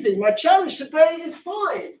mean anything. My challenge today is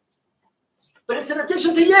fine. But it's in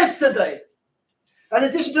addition to yesterday. In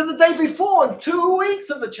addition to the day before, and 2 weeks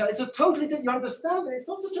of the challenge. So totally different. You understand it? It's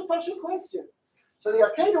not such a partial question. So the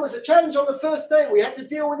Akeda was a challenge on the first day. We had to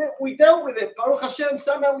deal with it. We dealt with it. Baruch Hashem,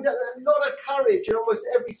 somehow we had a lot of courage. And almost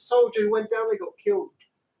every soldier who went down, they got killed.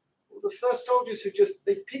 Well, the first soldiers who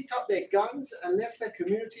they picked up their guns and left their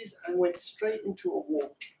communities and went straight into a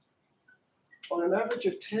war. On an average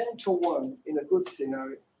of 10 to 1 in a good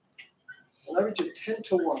scenario. An average of 10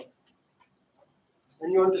 to 1.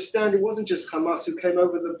 And you understand it wasn't just Hamas who came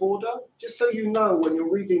over the border. Just so you know, when you're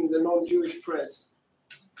reading the non-Jewish press,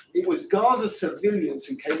 it was Gaza civilians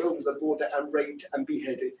who came over the border and raped and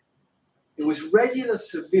beheaded. It was regular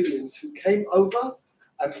civilians who came over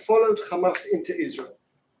and followed Hamas into Israel.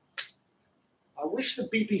 I wish the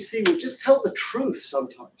BBC would just tell the truth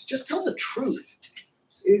sometimes. Just tell the truth.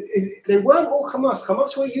 They weren't all Hamas.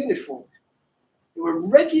 Hamas were uniform. There were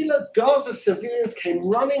regular Gaza civilians came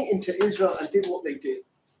running into Israel and did what they did.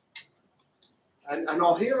 And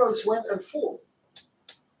our heroes went and fought.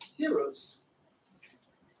 Heroes.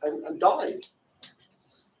 And died.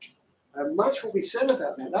 And much will be said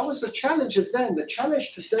about that. That was the challenge of then. The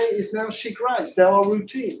challenge today is now Shigra. It's now our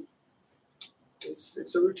routine.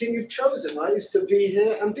 It's a routine you've chosen, right? It's to be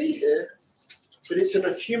here and be here. But it's an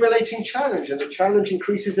accumulating challenge, and the challenge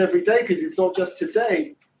increases every day because it's not just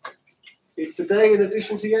today. It's today in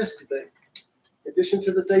addition to yesterday, in addition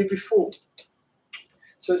to the day before.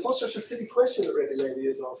 So it's not just a silly question that Rebbe Levi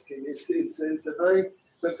is asking. It's a very,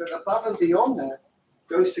 but above and beyond that,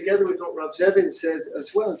 goes together with what Rav Zevin said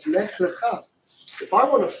as well. It's Lech Lecha. If I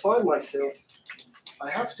want to find myself, I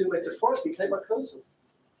have to metaphorically take my clothes off.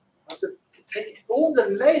 I have to take all the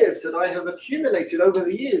layers that I have accumulated over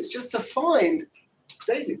the years just to find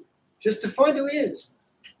David, just to find who he is.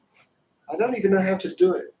 I don't even know how to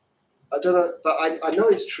do it. I don't know, but I know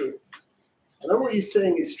it's true. I know what he's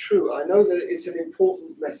saying is true. I know that it's an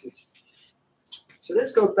important message. So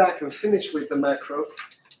let's go back and finish with the macro.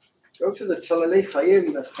 Go to the Talalei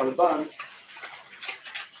Chayim, the Chalban.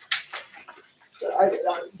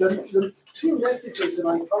 The two messages that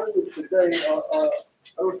I'm coming with today are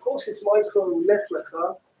of course, it's micro Lech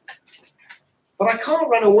Lecha. But I can't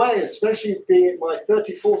run away, especially being at my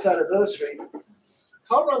 34th anniversary.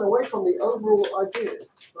 Can't run away from the overall idea,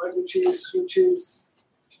 right? Which is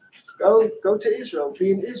go to Israel,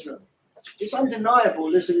 be in Israel. It's undeniable.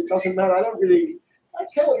 Listen, it doesn't matter. I don't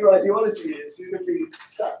care what your ideology is. You can be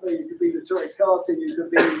Satmar, you can be the Torah Carter, you can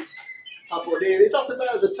be Hapolim. It doesn't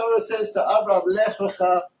matter. The Torah says to Abraham, Lech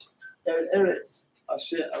Lecha el Eretz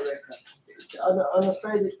Asher Arecha. I'm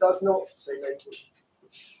afraid it does not say Lakewood.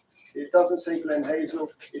 It doesn't say Glen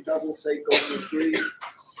Hazel. It doesn't say Golders Green.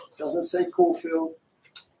 It doesn't say Caulfield.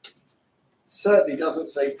 Certainly doesn't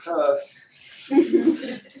say Perth.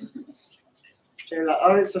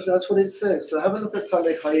 That's what it says. So have a look at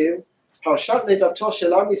Talei Chayim. Parshat Lidato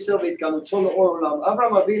shel Am Yisrael v'Itgaluto le'or olam.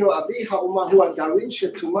 Avraham Avinu avi ha'umah hu ha'garin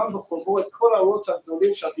shetumam b'chorbo et kol ha'orot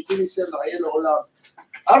ha'gdolim she'atitin Yisrael la'ayel le'olam.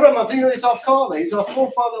 Avraham Avinu is our father. He's our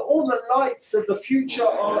forefather. All the lights of the future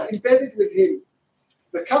are embedded with him.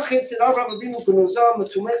 וכך אצל אברהם אבינו גנוזה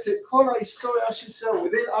ומתומסת כל ההיסטוריה של ישראל.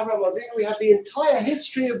 Within Abraham Avinu we have the entire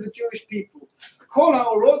history of the Jewish people. כל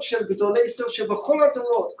האורות של גדולי ישראל שבכל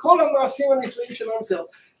הדורות, כל המעשים הנפלאים של עם ישראל.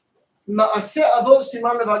 מעשה אבות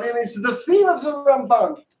סימן לבנים is the theme of the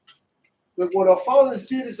Ramban. But what our fathers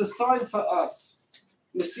did is a sign for us.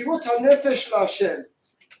 מסירות הנפש להשם.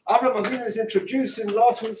 Abraham Avinu is introduced in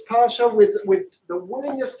last week's parsha with the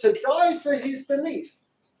willingness to die for his belief.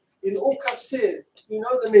 In Or Kastir, you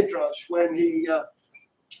know the Midrash, when he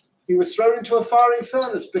was thrown into a fiery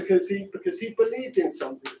furnace because he believed in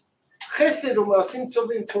something. Chesed u'ma'asim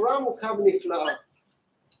tovim Torah mukav nifla'ah.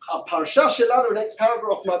 הפרשה שלנו, next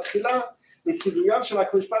paragraph, מתחילה מציוויו של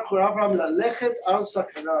הקדוש ברוך הוא אברהם ללכת על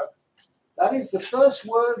סכנה. That is the first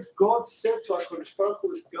words God said to HaKadosh Baruch Hu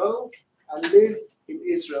was go and live in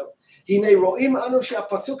Israel. הנה רואים אנו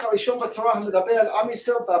שהפסוק הראשון בתורה המדבר על עם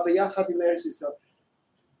ישראל בא ביחד עם ארץ ישראל.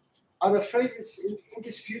 I'm afraid it's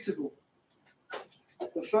indisputable.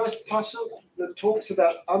 The first pasuk that talks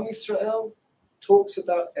about Am Yisrael talks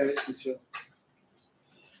about Eretz Yisrael.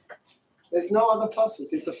 There's no other pasuk.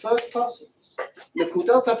 It's the first pasuk.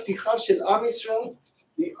 Nekudat hapticha shel Am Yisrael,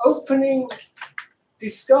 the opening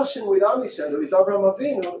discussion with Am Yisrael, who is Avraham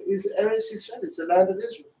Avinu, is Eretz Yisrael. It's the land of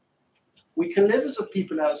Israel. We can live as a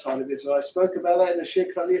people outside of Israel. I spoke about that in the Shiur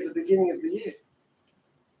Klali at the beginning of the year.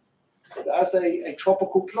 As a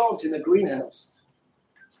tropical plant in a greenhouse.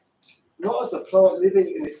 Not as a plant living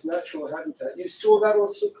in its natural habitat. You saw that on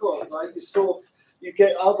Sukkot, right? You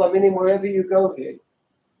get Arba Minim wherever you go here.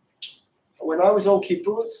 When I was on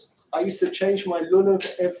kibbutz, I used to change my lulav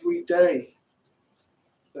every day.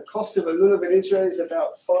 The cost of a lulav in Israel is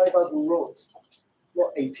about 5 agurot,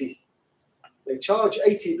 not 80. They charge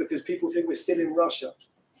 80 because people think we're still in Russia.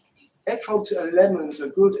 Etrogs and lemons, a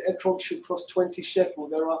good etrog should cost 20 shekel.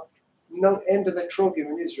 There are no end of etrogim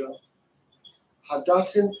in Israel.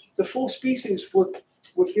 Hadassim, the 4 species were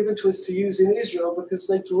given to us to use in Israel because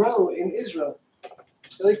they grow in Israel.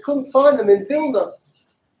 So they couldn't find them in Vilna.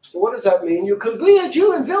 So what does that mean? You can be a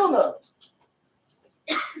Jew in Vilna.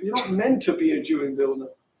 You're not meant to be a Jew in Vilna.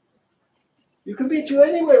 You can be a Jew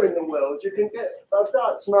anywhere in the world. You can get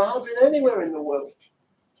Badat, Mahabin anywhere in the world.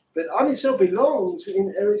 But Am Yisrael belongs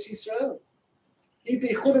in Eretz Yisrael.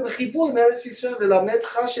 It's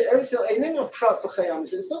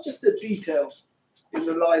not just a detail in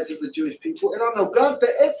the lives of the Jewish people.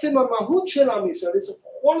 It's a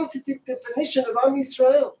qualitative definition of Am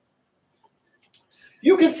Yisrael.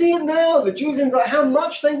 You can see it now, the Jews, how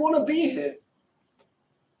much they want to be here.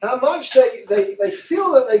 How much they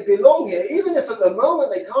feel that they belong here, even if at the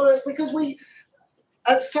moment they can't, because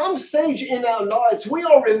at some stage in our lives, we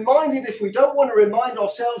are reminded, if we don't want to remind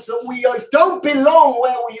ourselves, that we don't belong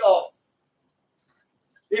where we are.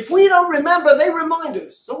 If we don't remember, they remind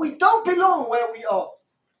us. So we don't belong where we are.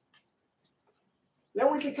 Then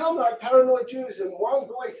we become like paranoid Jews, and one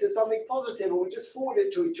guy says something positive, and we just forward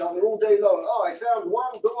it to each other all day long. Oh, I found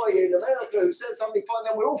one guy in America who said something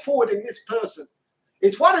positive, and we're all forwarding this person.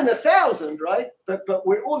 It's 1 in 1,000, right? But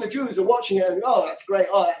we're, all the Jews are watching it and, oh, that's great.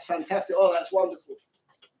 Oh, that's fantastic. Oh, that's wonderful.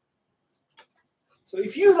 So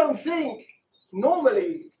if you don't think,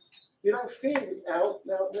 normally, you don't think out,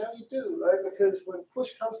 now you do, right? Because when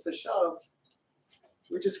push comes to shove,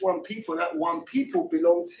 we're just one people. That one people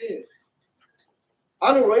belongs here.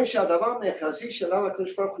 The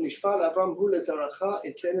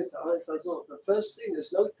first thing,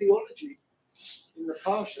 there's no theology in the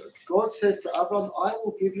Parsha. God says to Abraham, I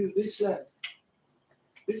will give you this land.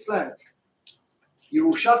 This land.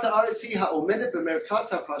 ירושת הארץ היא העומדת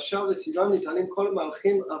במרכז הפרשה וסיבה ניתנים כל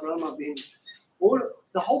מלכים אברהם אבינו.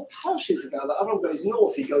 The whole Parsha is about that. Abraham goes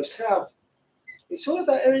north, he goes south. It's all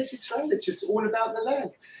about Eretz Yisrael. It's just all about the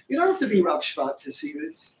land. You don't have to be Rav Shvat to see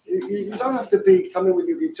this. You don't have to be coming with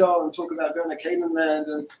your guitar and talk about going to Canaan land.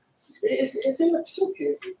 And it's in the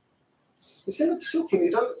Psukim. It's in the Psukim.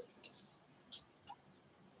 You don't.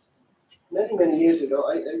 Many years ago,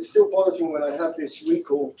 it still bothers me when I have this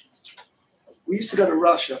recall. We used to go to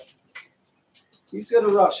Russia. You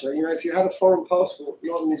know, if you had a foreign passport,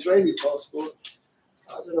 not an Israeli passport.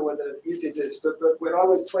 I don't know whether you did this, but when I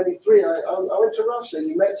was 23, I went to Russia, and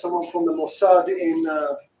you met someone from the Mossad in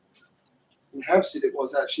Hampstead. It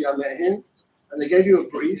was actually, I met him, and they gave you a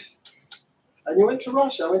brief, and you went to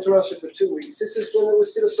Russia. I went to Russia for 2 weeks. This is when it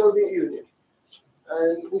was still the Soviet Union,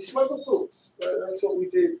 and we smuggled books. That's what we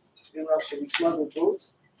did in Russia. We smuggled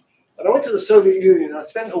books, and I went to the Soviet Union. I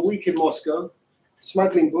spent a week in Moscow,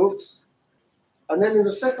 smuggling books. And then in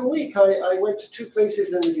the second week, I went to 2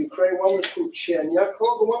 places in the Ukraine. One was called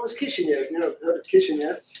Chernyakov, and one was Kishinev. You know, heard of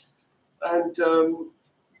Kishinev. And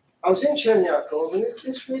I was in Chernyakov, and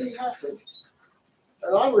this really happened.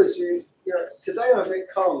 And I was, today I'm a bit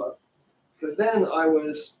calmer, but then I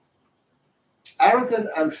was arrogant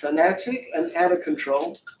and fanatic and out of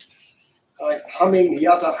control, like humming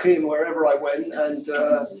Yad Achim wherever I went, and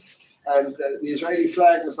the Israeli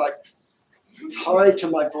flag was like tied to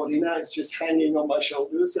my body. Now it's just hanging on my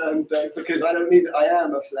shoulders, and because I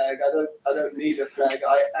am a flag. I don't need a flag.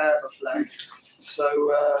 I am a flag. So,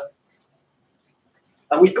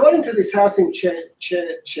 and we got into this house in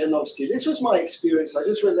Chernovsky. This was my experience. I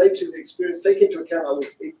just relate to the experience. Take into account I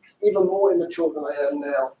was even more immature than I am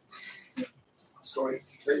now. Sorry.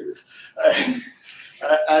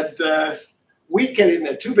 And we get in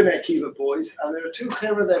there, 2 Bnei Akiva boys, and there are 2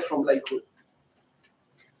 chevra there from Lakewood.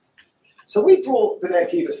 So we brought Bnei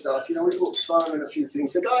Akiva stuff, we brought phone and a few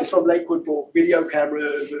things. The guys from Lakewood brought video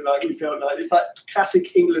cameras, and we felt like it's like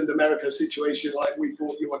classic England-America situation, like we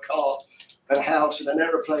brought you a car and a house and an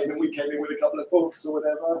aeroplane, and we came in with a couple of books or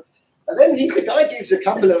whatever. And then the guy gives a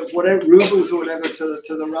couple of whatever rubles or whatever to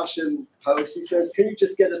the Russian host. He says, can you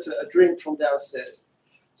just get us a drink from downstairs?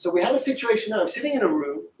 So we have a situation now. I'm sitting in a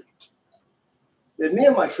room. Then me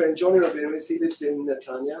and my friend Johnny Rabinovitz, he lives in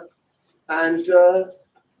Netanya, and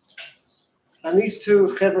these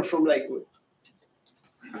 2 chevra from Lakewood.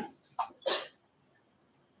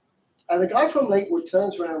 And the guy from Lakewood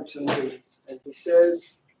turns around to me and he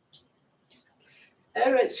says,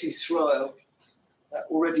 Eretz Yisrael, that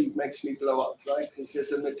already makes me blow up, right? Because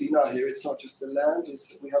there's a Medina here. It's not just the land,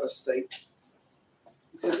 we have a state.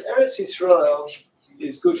 He says, Eretz Yisrael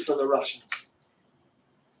is good for the Russians,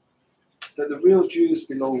 but the real Jews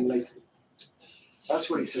belong in Lakewood. That's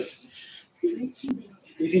what he said to me.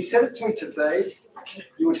 If he said it to me today,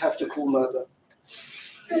 you would have to call murder.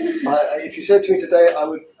 If you said to me today,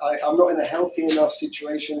 I'm not in a healthy enough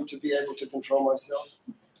situation to be able to control myself.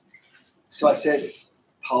 So I said,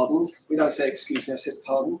 pardon. We don't say excuse me, I said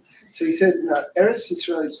pardon. So he said, no, Eretz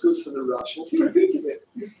Yisrael is good for the Russians. He repeated it.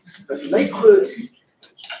 But Lakewood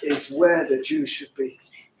is where the Jews should be.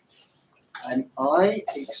 And I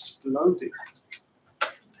exploded.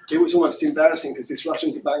 It was almost embarrassing because this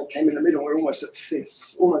Russian bank came in the middle. We're almost at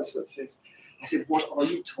fists. I said, what are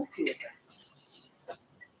you talking about?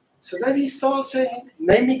 So then he starts saying,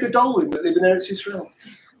 name me Gedolim that live in Eretz Yisrael.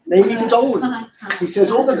 Name me Gedolim. He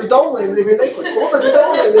says, all the Gedolim live in Lakewood. All the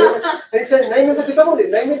Gedolim live in... And he said, name me the Gedolim,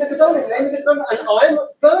 name me the Gedolim, name me the Gedolim. And I'm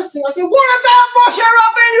bursting. I think, what about Moshe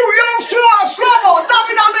Rabbeinu, Yoshua, Shlomo,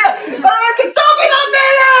 David HaMelech? David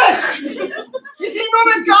HaMelech! Is he not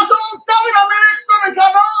a Gadol? David HaMelech's not a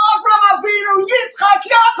Gadol. Avraham Avinu, Yitzchak,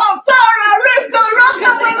 Yaakov, Sarah, Rivka,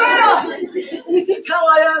 Rachel, and Leah. This is how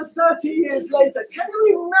I am 30 years later. Can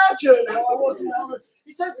you imagine how I was now?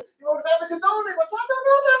 He said, you want about the Gedolim? I said, I don't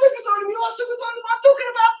know about the Gedolim. You asked the Gedolim. I'm talking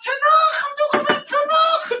about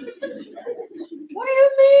Tanakh.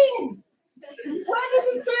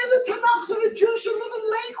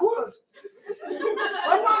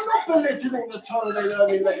 Torah they learn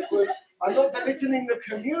in Lakewood. I'm not belittling the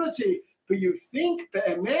community, but you think,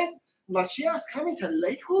 Be'emet, Mashiach's coming to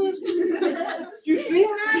Lakewood? You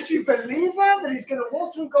think that? Do you believe that he's going to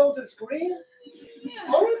walk through Golden's Green?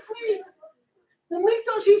 Honestly, the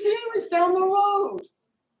Mikdash is here, it's down the road.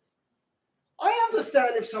 I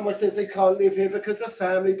understand if someone says they can't live here because of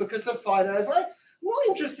family, because of finance. I'm not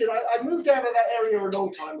interested. I moved out of that area a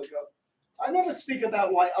long time ago. I never speak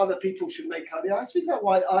about why other people should make Aliyah. I speak about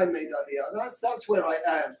why I made Aliyah. That's where I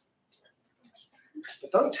am.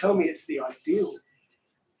 But don't tell me it's the ideal. What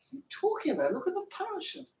are you talking about? Look at the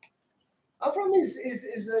parasha. Avram is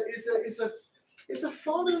a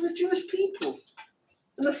father of the Jewish people.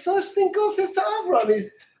 And the first thing God says to Avram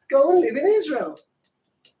is, go and live in Israel.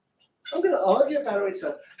 I'm going to argue about it.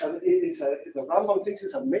 The Rambam thinks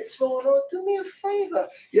it's a mitzvah or not. Do me a favor.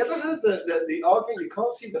 You ever heard the argument, you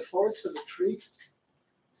can't see the forest for the trees?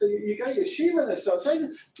 So you go to yeshiva and they start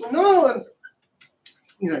saying, no,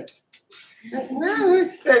 no, the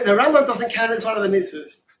Rambam doesn't count as one of the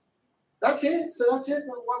mitzvahs. That's it. So that's it.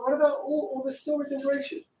 What about all the stories in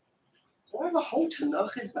Bereshit? Why the whole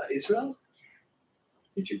Tanakh is about Israel?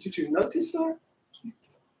 Did you notice that?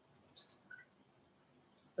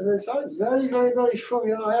 And then it's very, very, very from.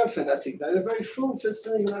 I am fanatic now. They're very from. Says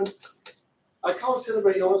to me, I can't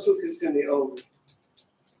celebrate Yom Kippur because it's in the old.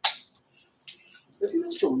 Have you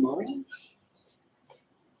lost your mind?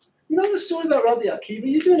 You know the story about Rabbi Akiva?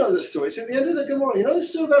 You do know the story. It's at the end of the Gemara. You know the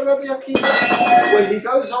story about Rabbi Akiva? When he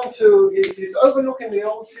goes on to, he's overlooking the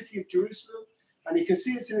old city of Jerusalem, and he can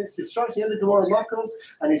see it's in its destruction, the Gemara Makos,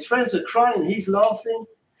 and his friends are crying, and he's laughing.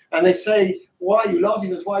 And they say, why are you laughing?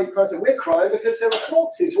 He says, why are you crying? And we're crying because there are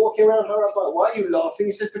foxes walking around Harabah. Why are you laughing?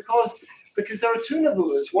 He says, because there are two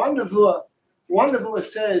nevuahs. One nevuah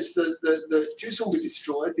says that the Jews will be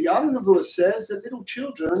destroyed. The other nevuah says that little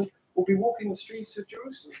children will be walking the streets of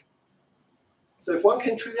Jerusalem. So if one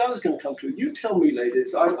came true, the other's going to come true. You tell me,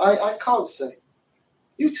 ladies. I can't say.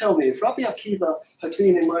 You tell me if Rabbi Akiva had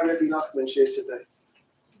been in my Rebbe Nachman shir today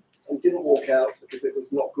and didn't walk out because it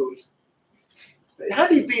was not good.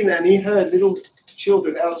 Had he been there and he heard little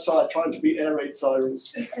children outside trying to be air raid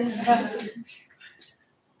sirens, you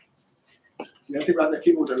don't think Rabbi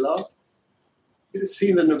Akiva would have laughed? You'd have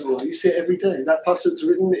seen the Nebuah. You see it every day. That pasuk's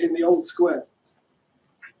written in the old square.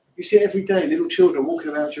 You see it every day, little children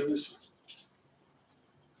walking around Jerusalem.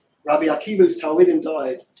 Rabbi Akiva's Talmidim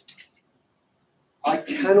died. I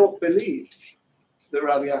cannot believe that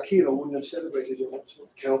Rabbi Akiva wouldn't have celebrated Yom Kippur. I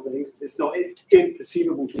cannot believe it. It's not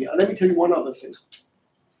imperceivable to me. And let me tell you one other thing.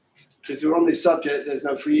 Because we're on this subject, there's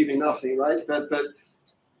no free evening, nothing, right? But the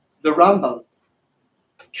Rambam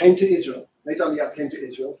came to Israel. Nedaliyah came to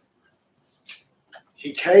Israel.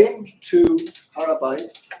 He came to Harabait,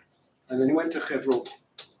 and then he went to Hebron.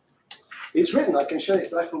 It's written, I can show you,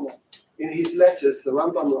 black and white. In his letters, the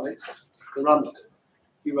Rambam writes,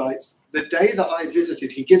 he writes, the day that I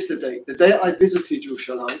visited, he gives the date, the day I visited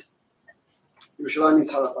Yerushalayim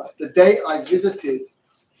means Harabait, the day I visited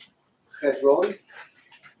Hebron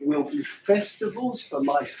will be festivals for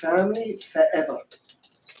my family forever.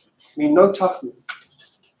 I mean, no tachnu.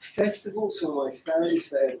 Festivals for my family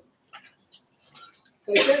forever.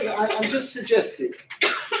 So again, I'm just suggesting,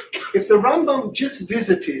 if the Rambam just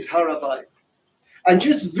visited Harabait and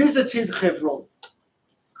just visited Hebron,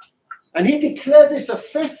 and he declared this a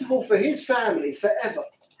festival for his family forever,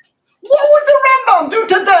 what would the Rambam do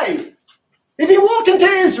today if he walked into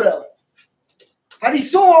Israel and he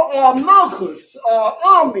saw our malchus, our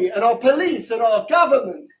army, and our police, and our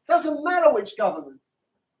government? Doesn't matter which government.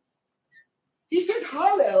 He said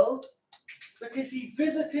Hallel because he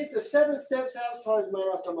visited the 7 steps outside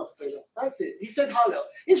Marat HaMachpelah. That's it. He said Hallel.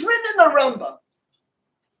 It's written in the Rambam.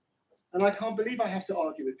 And I can't believe I have to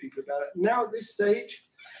argue with people about it. Now at this stage,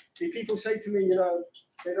 if people say to me,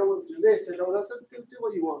 they don't want to do this, they don't want to do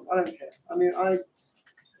what you want. I don't care. I mean,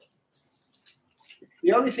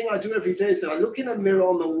 the only thing I do every day is that I look in a mirror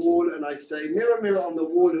on the wall and I say, mirror, mirror on the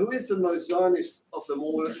wall, who is the most Zionist of them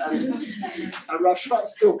all? And Rav Shvat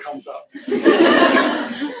still comes up.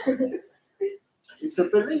 It's a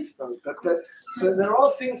belief, though. But there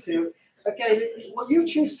are things here. Again, what you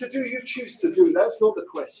choose to do, you choose to do. That's not the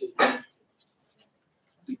question.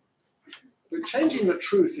 But changing the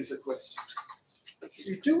truth is a question.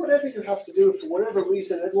 You do whatever you have to do for whatever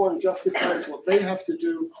reason. Everyone justifies what they have to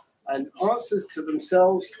do and answers to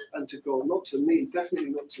themselves and to God, not to me.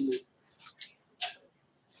 Definitely not to me.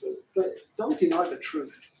 But don't deny the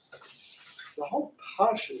truth. The whole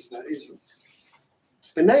parsha is about Israel.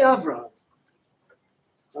 B'nai Avraham.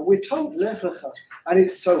 And we're told Lech Lecha, and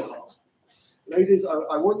it's so hard. Ladies,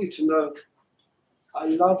 I want you to know, I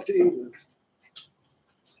loved England.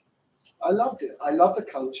 I loved it. I love the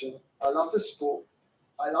culture. I love the sport.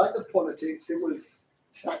 I like the politics. It was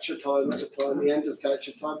Thatcher time at the time, the end of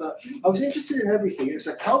Thatcher time. But I was interested in everything. It was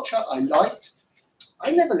a culture I liked.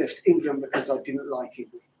 I never left England because I didn't like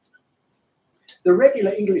England. The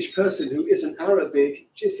regular English person who isn't Arabic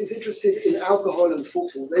just is interested in alcohol and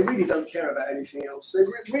football. They really don't care about anything else.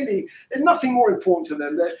 There's nothing more important to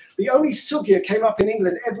them. The only sugya came up in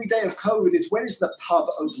England every day of COVID is, when is the pub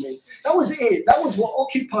opening? That was it. That was what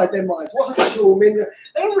occupied their minds. It wasn't sure. I mean,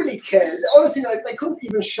 they don't really care. Honestly, they couldn't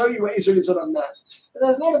even show you where Israel is on a map. And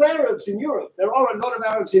there's a lot of Arabs in Europe. There are a lot of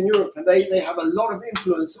Arabs in Europe, and they have a lot of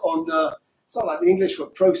influence on, it's not like the English were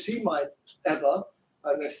pro-Semite ever,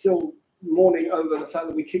 and they're still mourning over the fact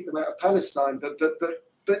that we kicked them out of Palestine, but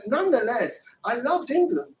nonetheless, I loved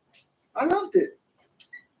England. I loved it,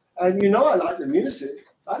 and I like the music.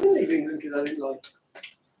 I didn't leave England because I didn't like it.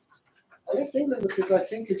 I left England because I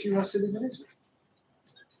think a Jew has to live in Israel.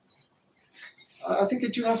 I think a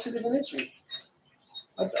Jew has to live in Israel.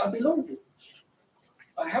 I belong here.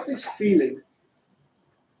 I have this feeling.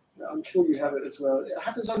 I'm sure you have it as well. It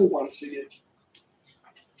happens only once a year.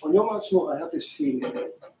 On Yom Ha'atzmaut, I have this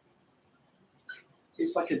feeling.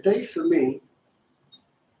 It's like a day for me,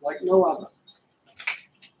 like no other.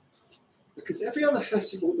 Because every other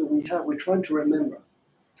festival that we have, we're trying to remember.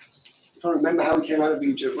 We're trying to remember how we came out of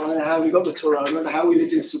Egypt, remember how we got the Torah, remember how we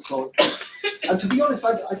lived in Sukkot. And to be honest,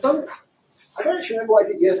 I don't actually remember what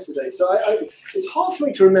I did yesterday. So it's hard for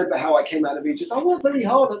me to remember how I came out of Egypt. I worked very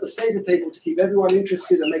hard at the Seder table to keep everyone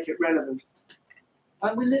interested and make it relevant.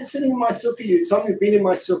 And we're sitting in my sukkah. Some who've been in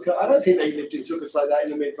my sukkah. I don't think they lived in sukkahs like that in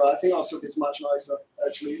the Midbar. I think our sukkah is much nicer,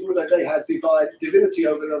 actually. They had divinity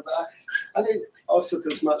over them. But I think our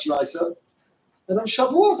sukkah is much nicer. And on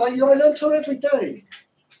Shavuot, I learn Torah every day.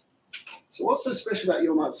 So what's so special about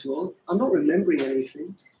Yom Ha'atzmaut? I'm not remembering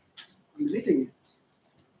anything. I'm living it.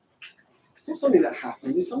 It's not something that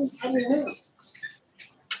happened. It's something that's happening now.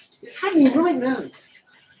 It's happening right now.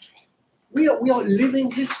 We are living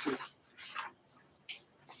history.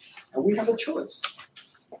 And we have a choice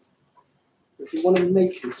if we want to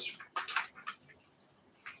make history.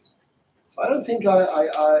 So I don't think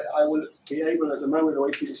I will be able at the moment, or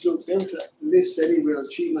if you just look, to be able to list any real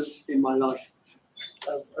achievements in my life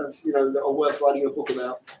that are worth writing a book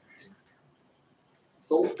about.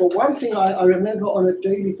 But one thing I remember on a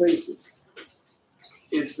daily basis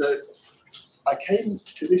is that I came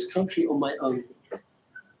to this country on my own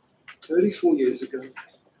 34 years ago,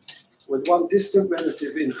 with one distant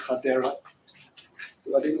relative in Hadera,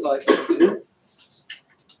 who I didn't like visiting.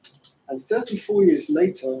 And 34 years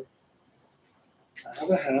later, I have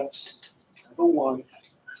a house, I have a wife,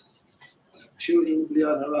 I have children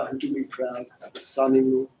who do me proud, I have a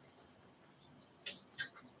son-in-law.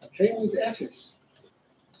 I came with Ephes.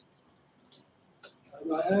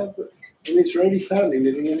 And I have an Israeli family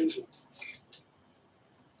living in Israel.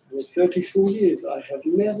 And in 34 years, I have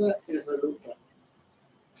never, ever looked back.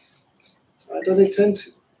 I don't intend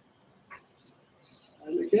to.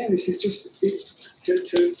 And again, this is just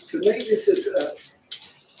to make this as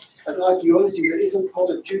an ideology that isn't part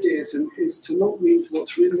of Judaism is to not read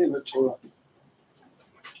what's written in the Torah.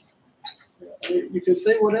 I mean, you can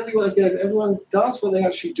say whatever you want. Again, everyone does what they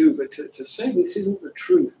actually do, but to say this isn't the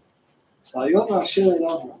truth.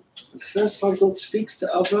 The first time God speaks to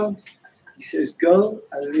Abraham, he says, "Go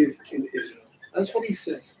and live in Israel." That's what he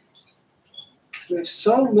says. We have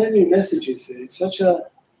so many messages here. It's such the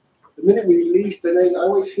minute we leave Benin, I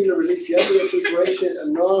always feel a relief. You have the refrigeration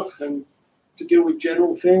and Nach and to deal with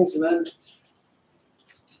general things, and then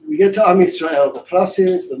we get to Am Israel, the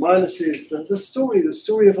pluses, the minuses, the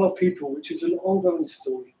story of our people, which is an ongoing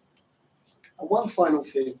story. And one final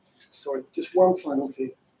thing.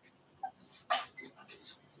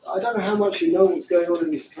 I don't know how much you know what's going on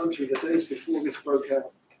in this country the days before this broke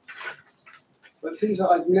out. But things that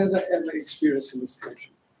I've never ever experienced in this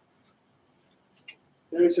country.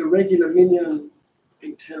 There is a regular minyan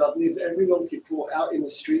in Tel Aviv every Yom Kippur out in the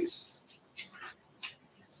streets.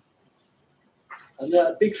 And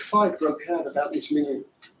a big fight broke out about this minyan.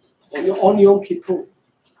 On Yom Kippur,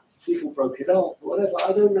 people broke it up, or whatever.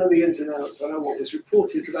 I don't know the ins and outs. I know what was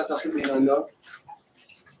reported, but that doesn't mean I know.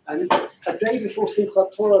 And a day before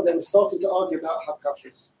Simchat Torah, they were starting to argue about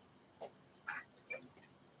Hakafis.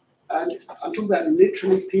 And I'm talking about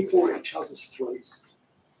literally people at each other's throats.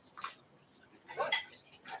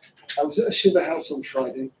 I was at a Shiva house on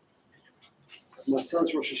Friday. My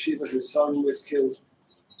son's Rosh Hashiva, whose son was killed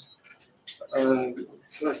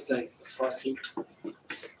first day of fighting.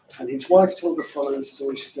 And his wife told the following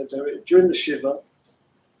story. She said during the Shiva,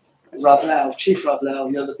 Rav Lau, Chief Rav Lau,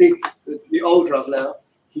 the old Rav Lau,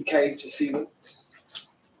 he came to see them.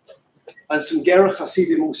 And some Gerach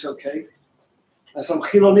Hasidim also came. And some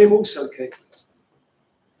Chilonim also came.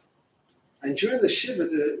 And during the Shiva,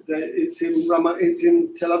 it's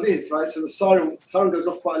in Tel Aviv, right? So the siren goes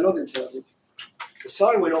off quite a lot in Tel Aviv. The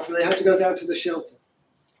siren went off and they had to go down to the shelter.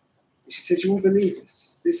 And she said, you won't believe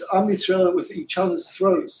this. This Am Yisrael that was at each other's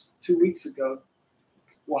throats 2 weeks ago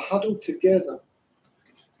were huddled together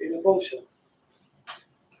in a bomb shelter.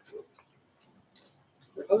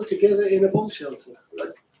 They're huddled together in a bomb shelter.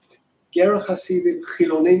 Like Gerach Hasidim,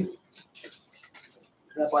 Chilonim,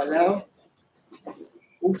 Rabbi Lau,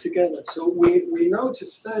 all together. So we know to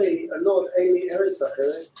say a lot, Eli Eretz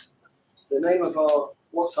Acher, the name of our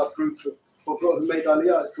WhatsApp group for God who made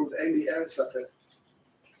Aliyah is called Eli Eretz Acher.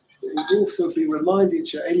 We've also been reminded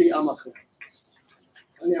to Eli Amacher.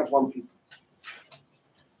 Only have one people.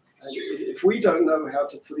 And if we don't know how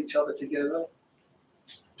to put each other together,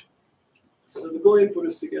 so the Goyim put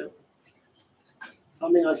us together.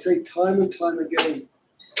 Something I say time and time again.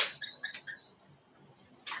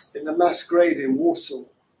 In the mass grave in Warsaw,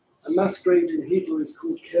 a mass grave in Hebrew is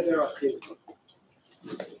called Kever Achim.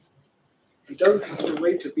 You don't have to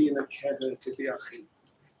wait to be in a kever to be Achim.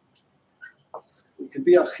 You can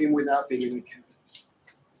be Achim without being in a kever.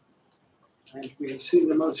 And we have seen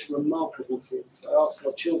the most remarkable things. I asked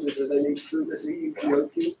my children, do they need food? They say, you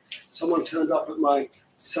joking? Someone turned up at my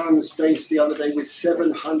son's base the other day with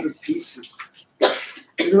 700 pieces.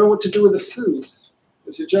 They don't know what to do with the food.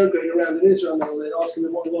 There's a joke going around in Israel now, they're asking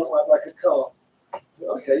them what they want, like a car.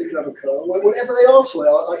 So, okay, you can have a car. Whatever they ask for,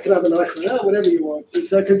 I can have an iPhone, whatever you want.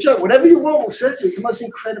 It's like a joke. Whatever you want, it's the most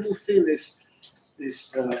incredible thing, this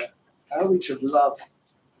outreach of love,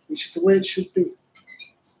 which is the way it should be.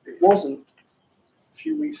 It wasn't a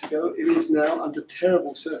few weeks ago. It is now under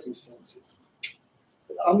terrible circumstances.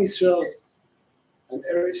 But Am Yisrael and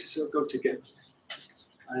Eretz Yisrael go together.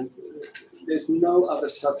 And there's no other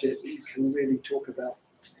subject that you can really talk about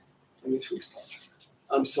in this week's Parsha.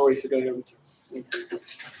 I'm sorry for going over time. Thank you.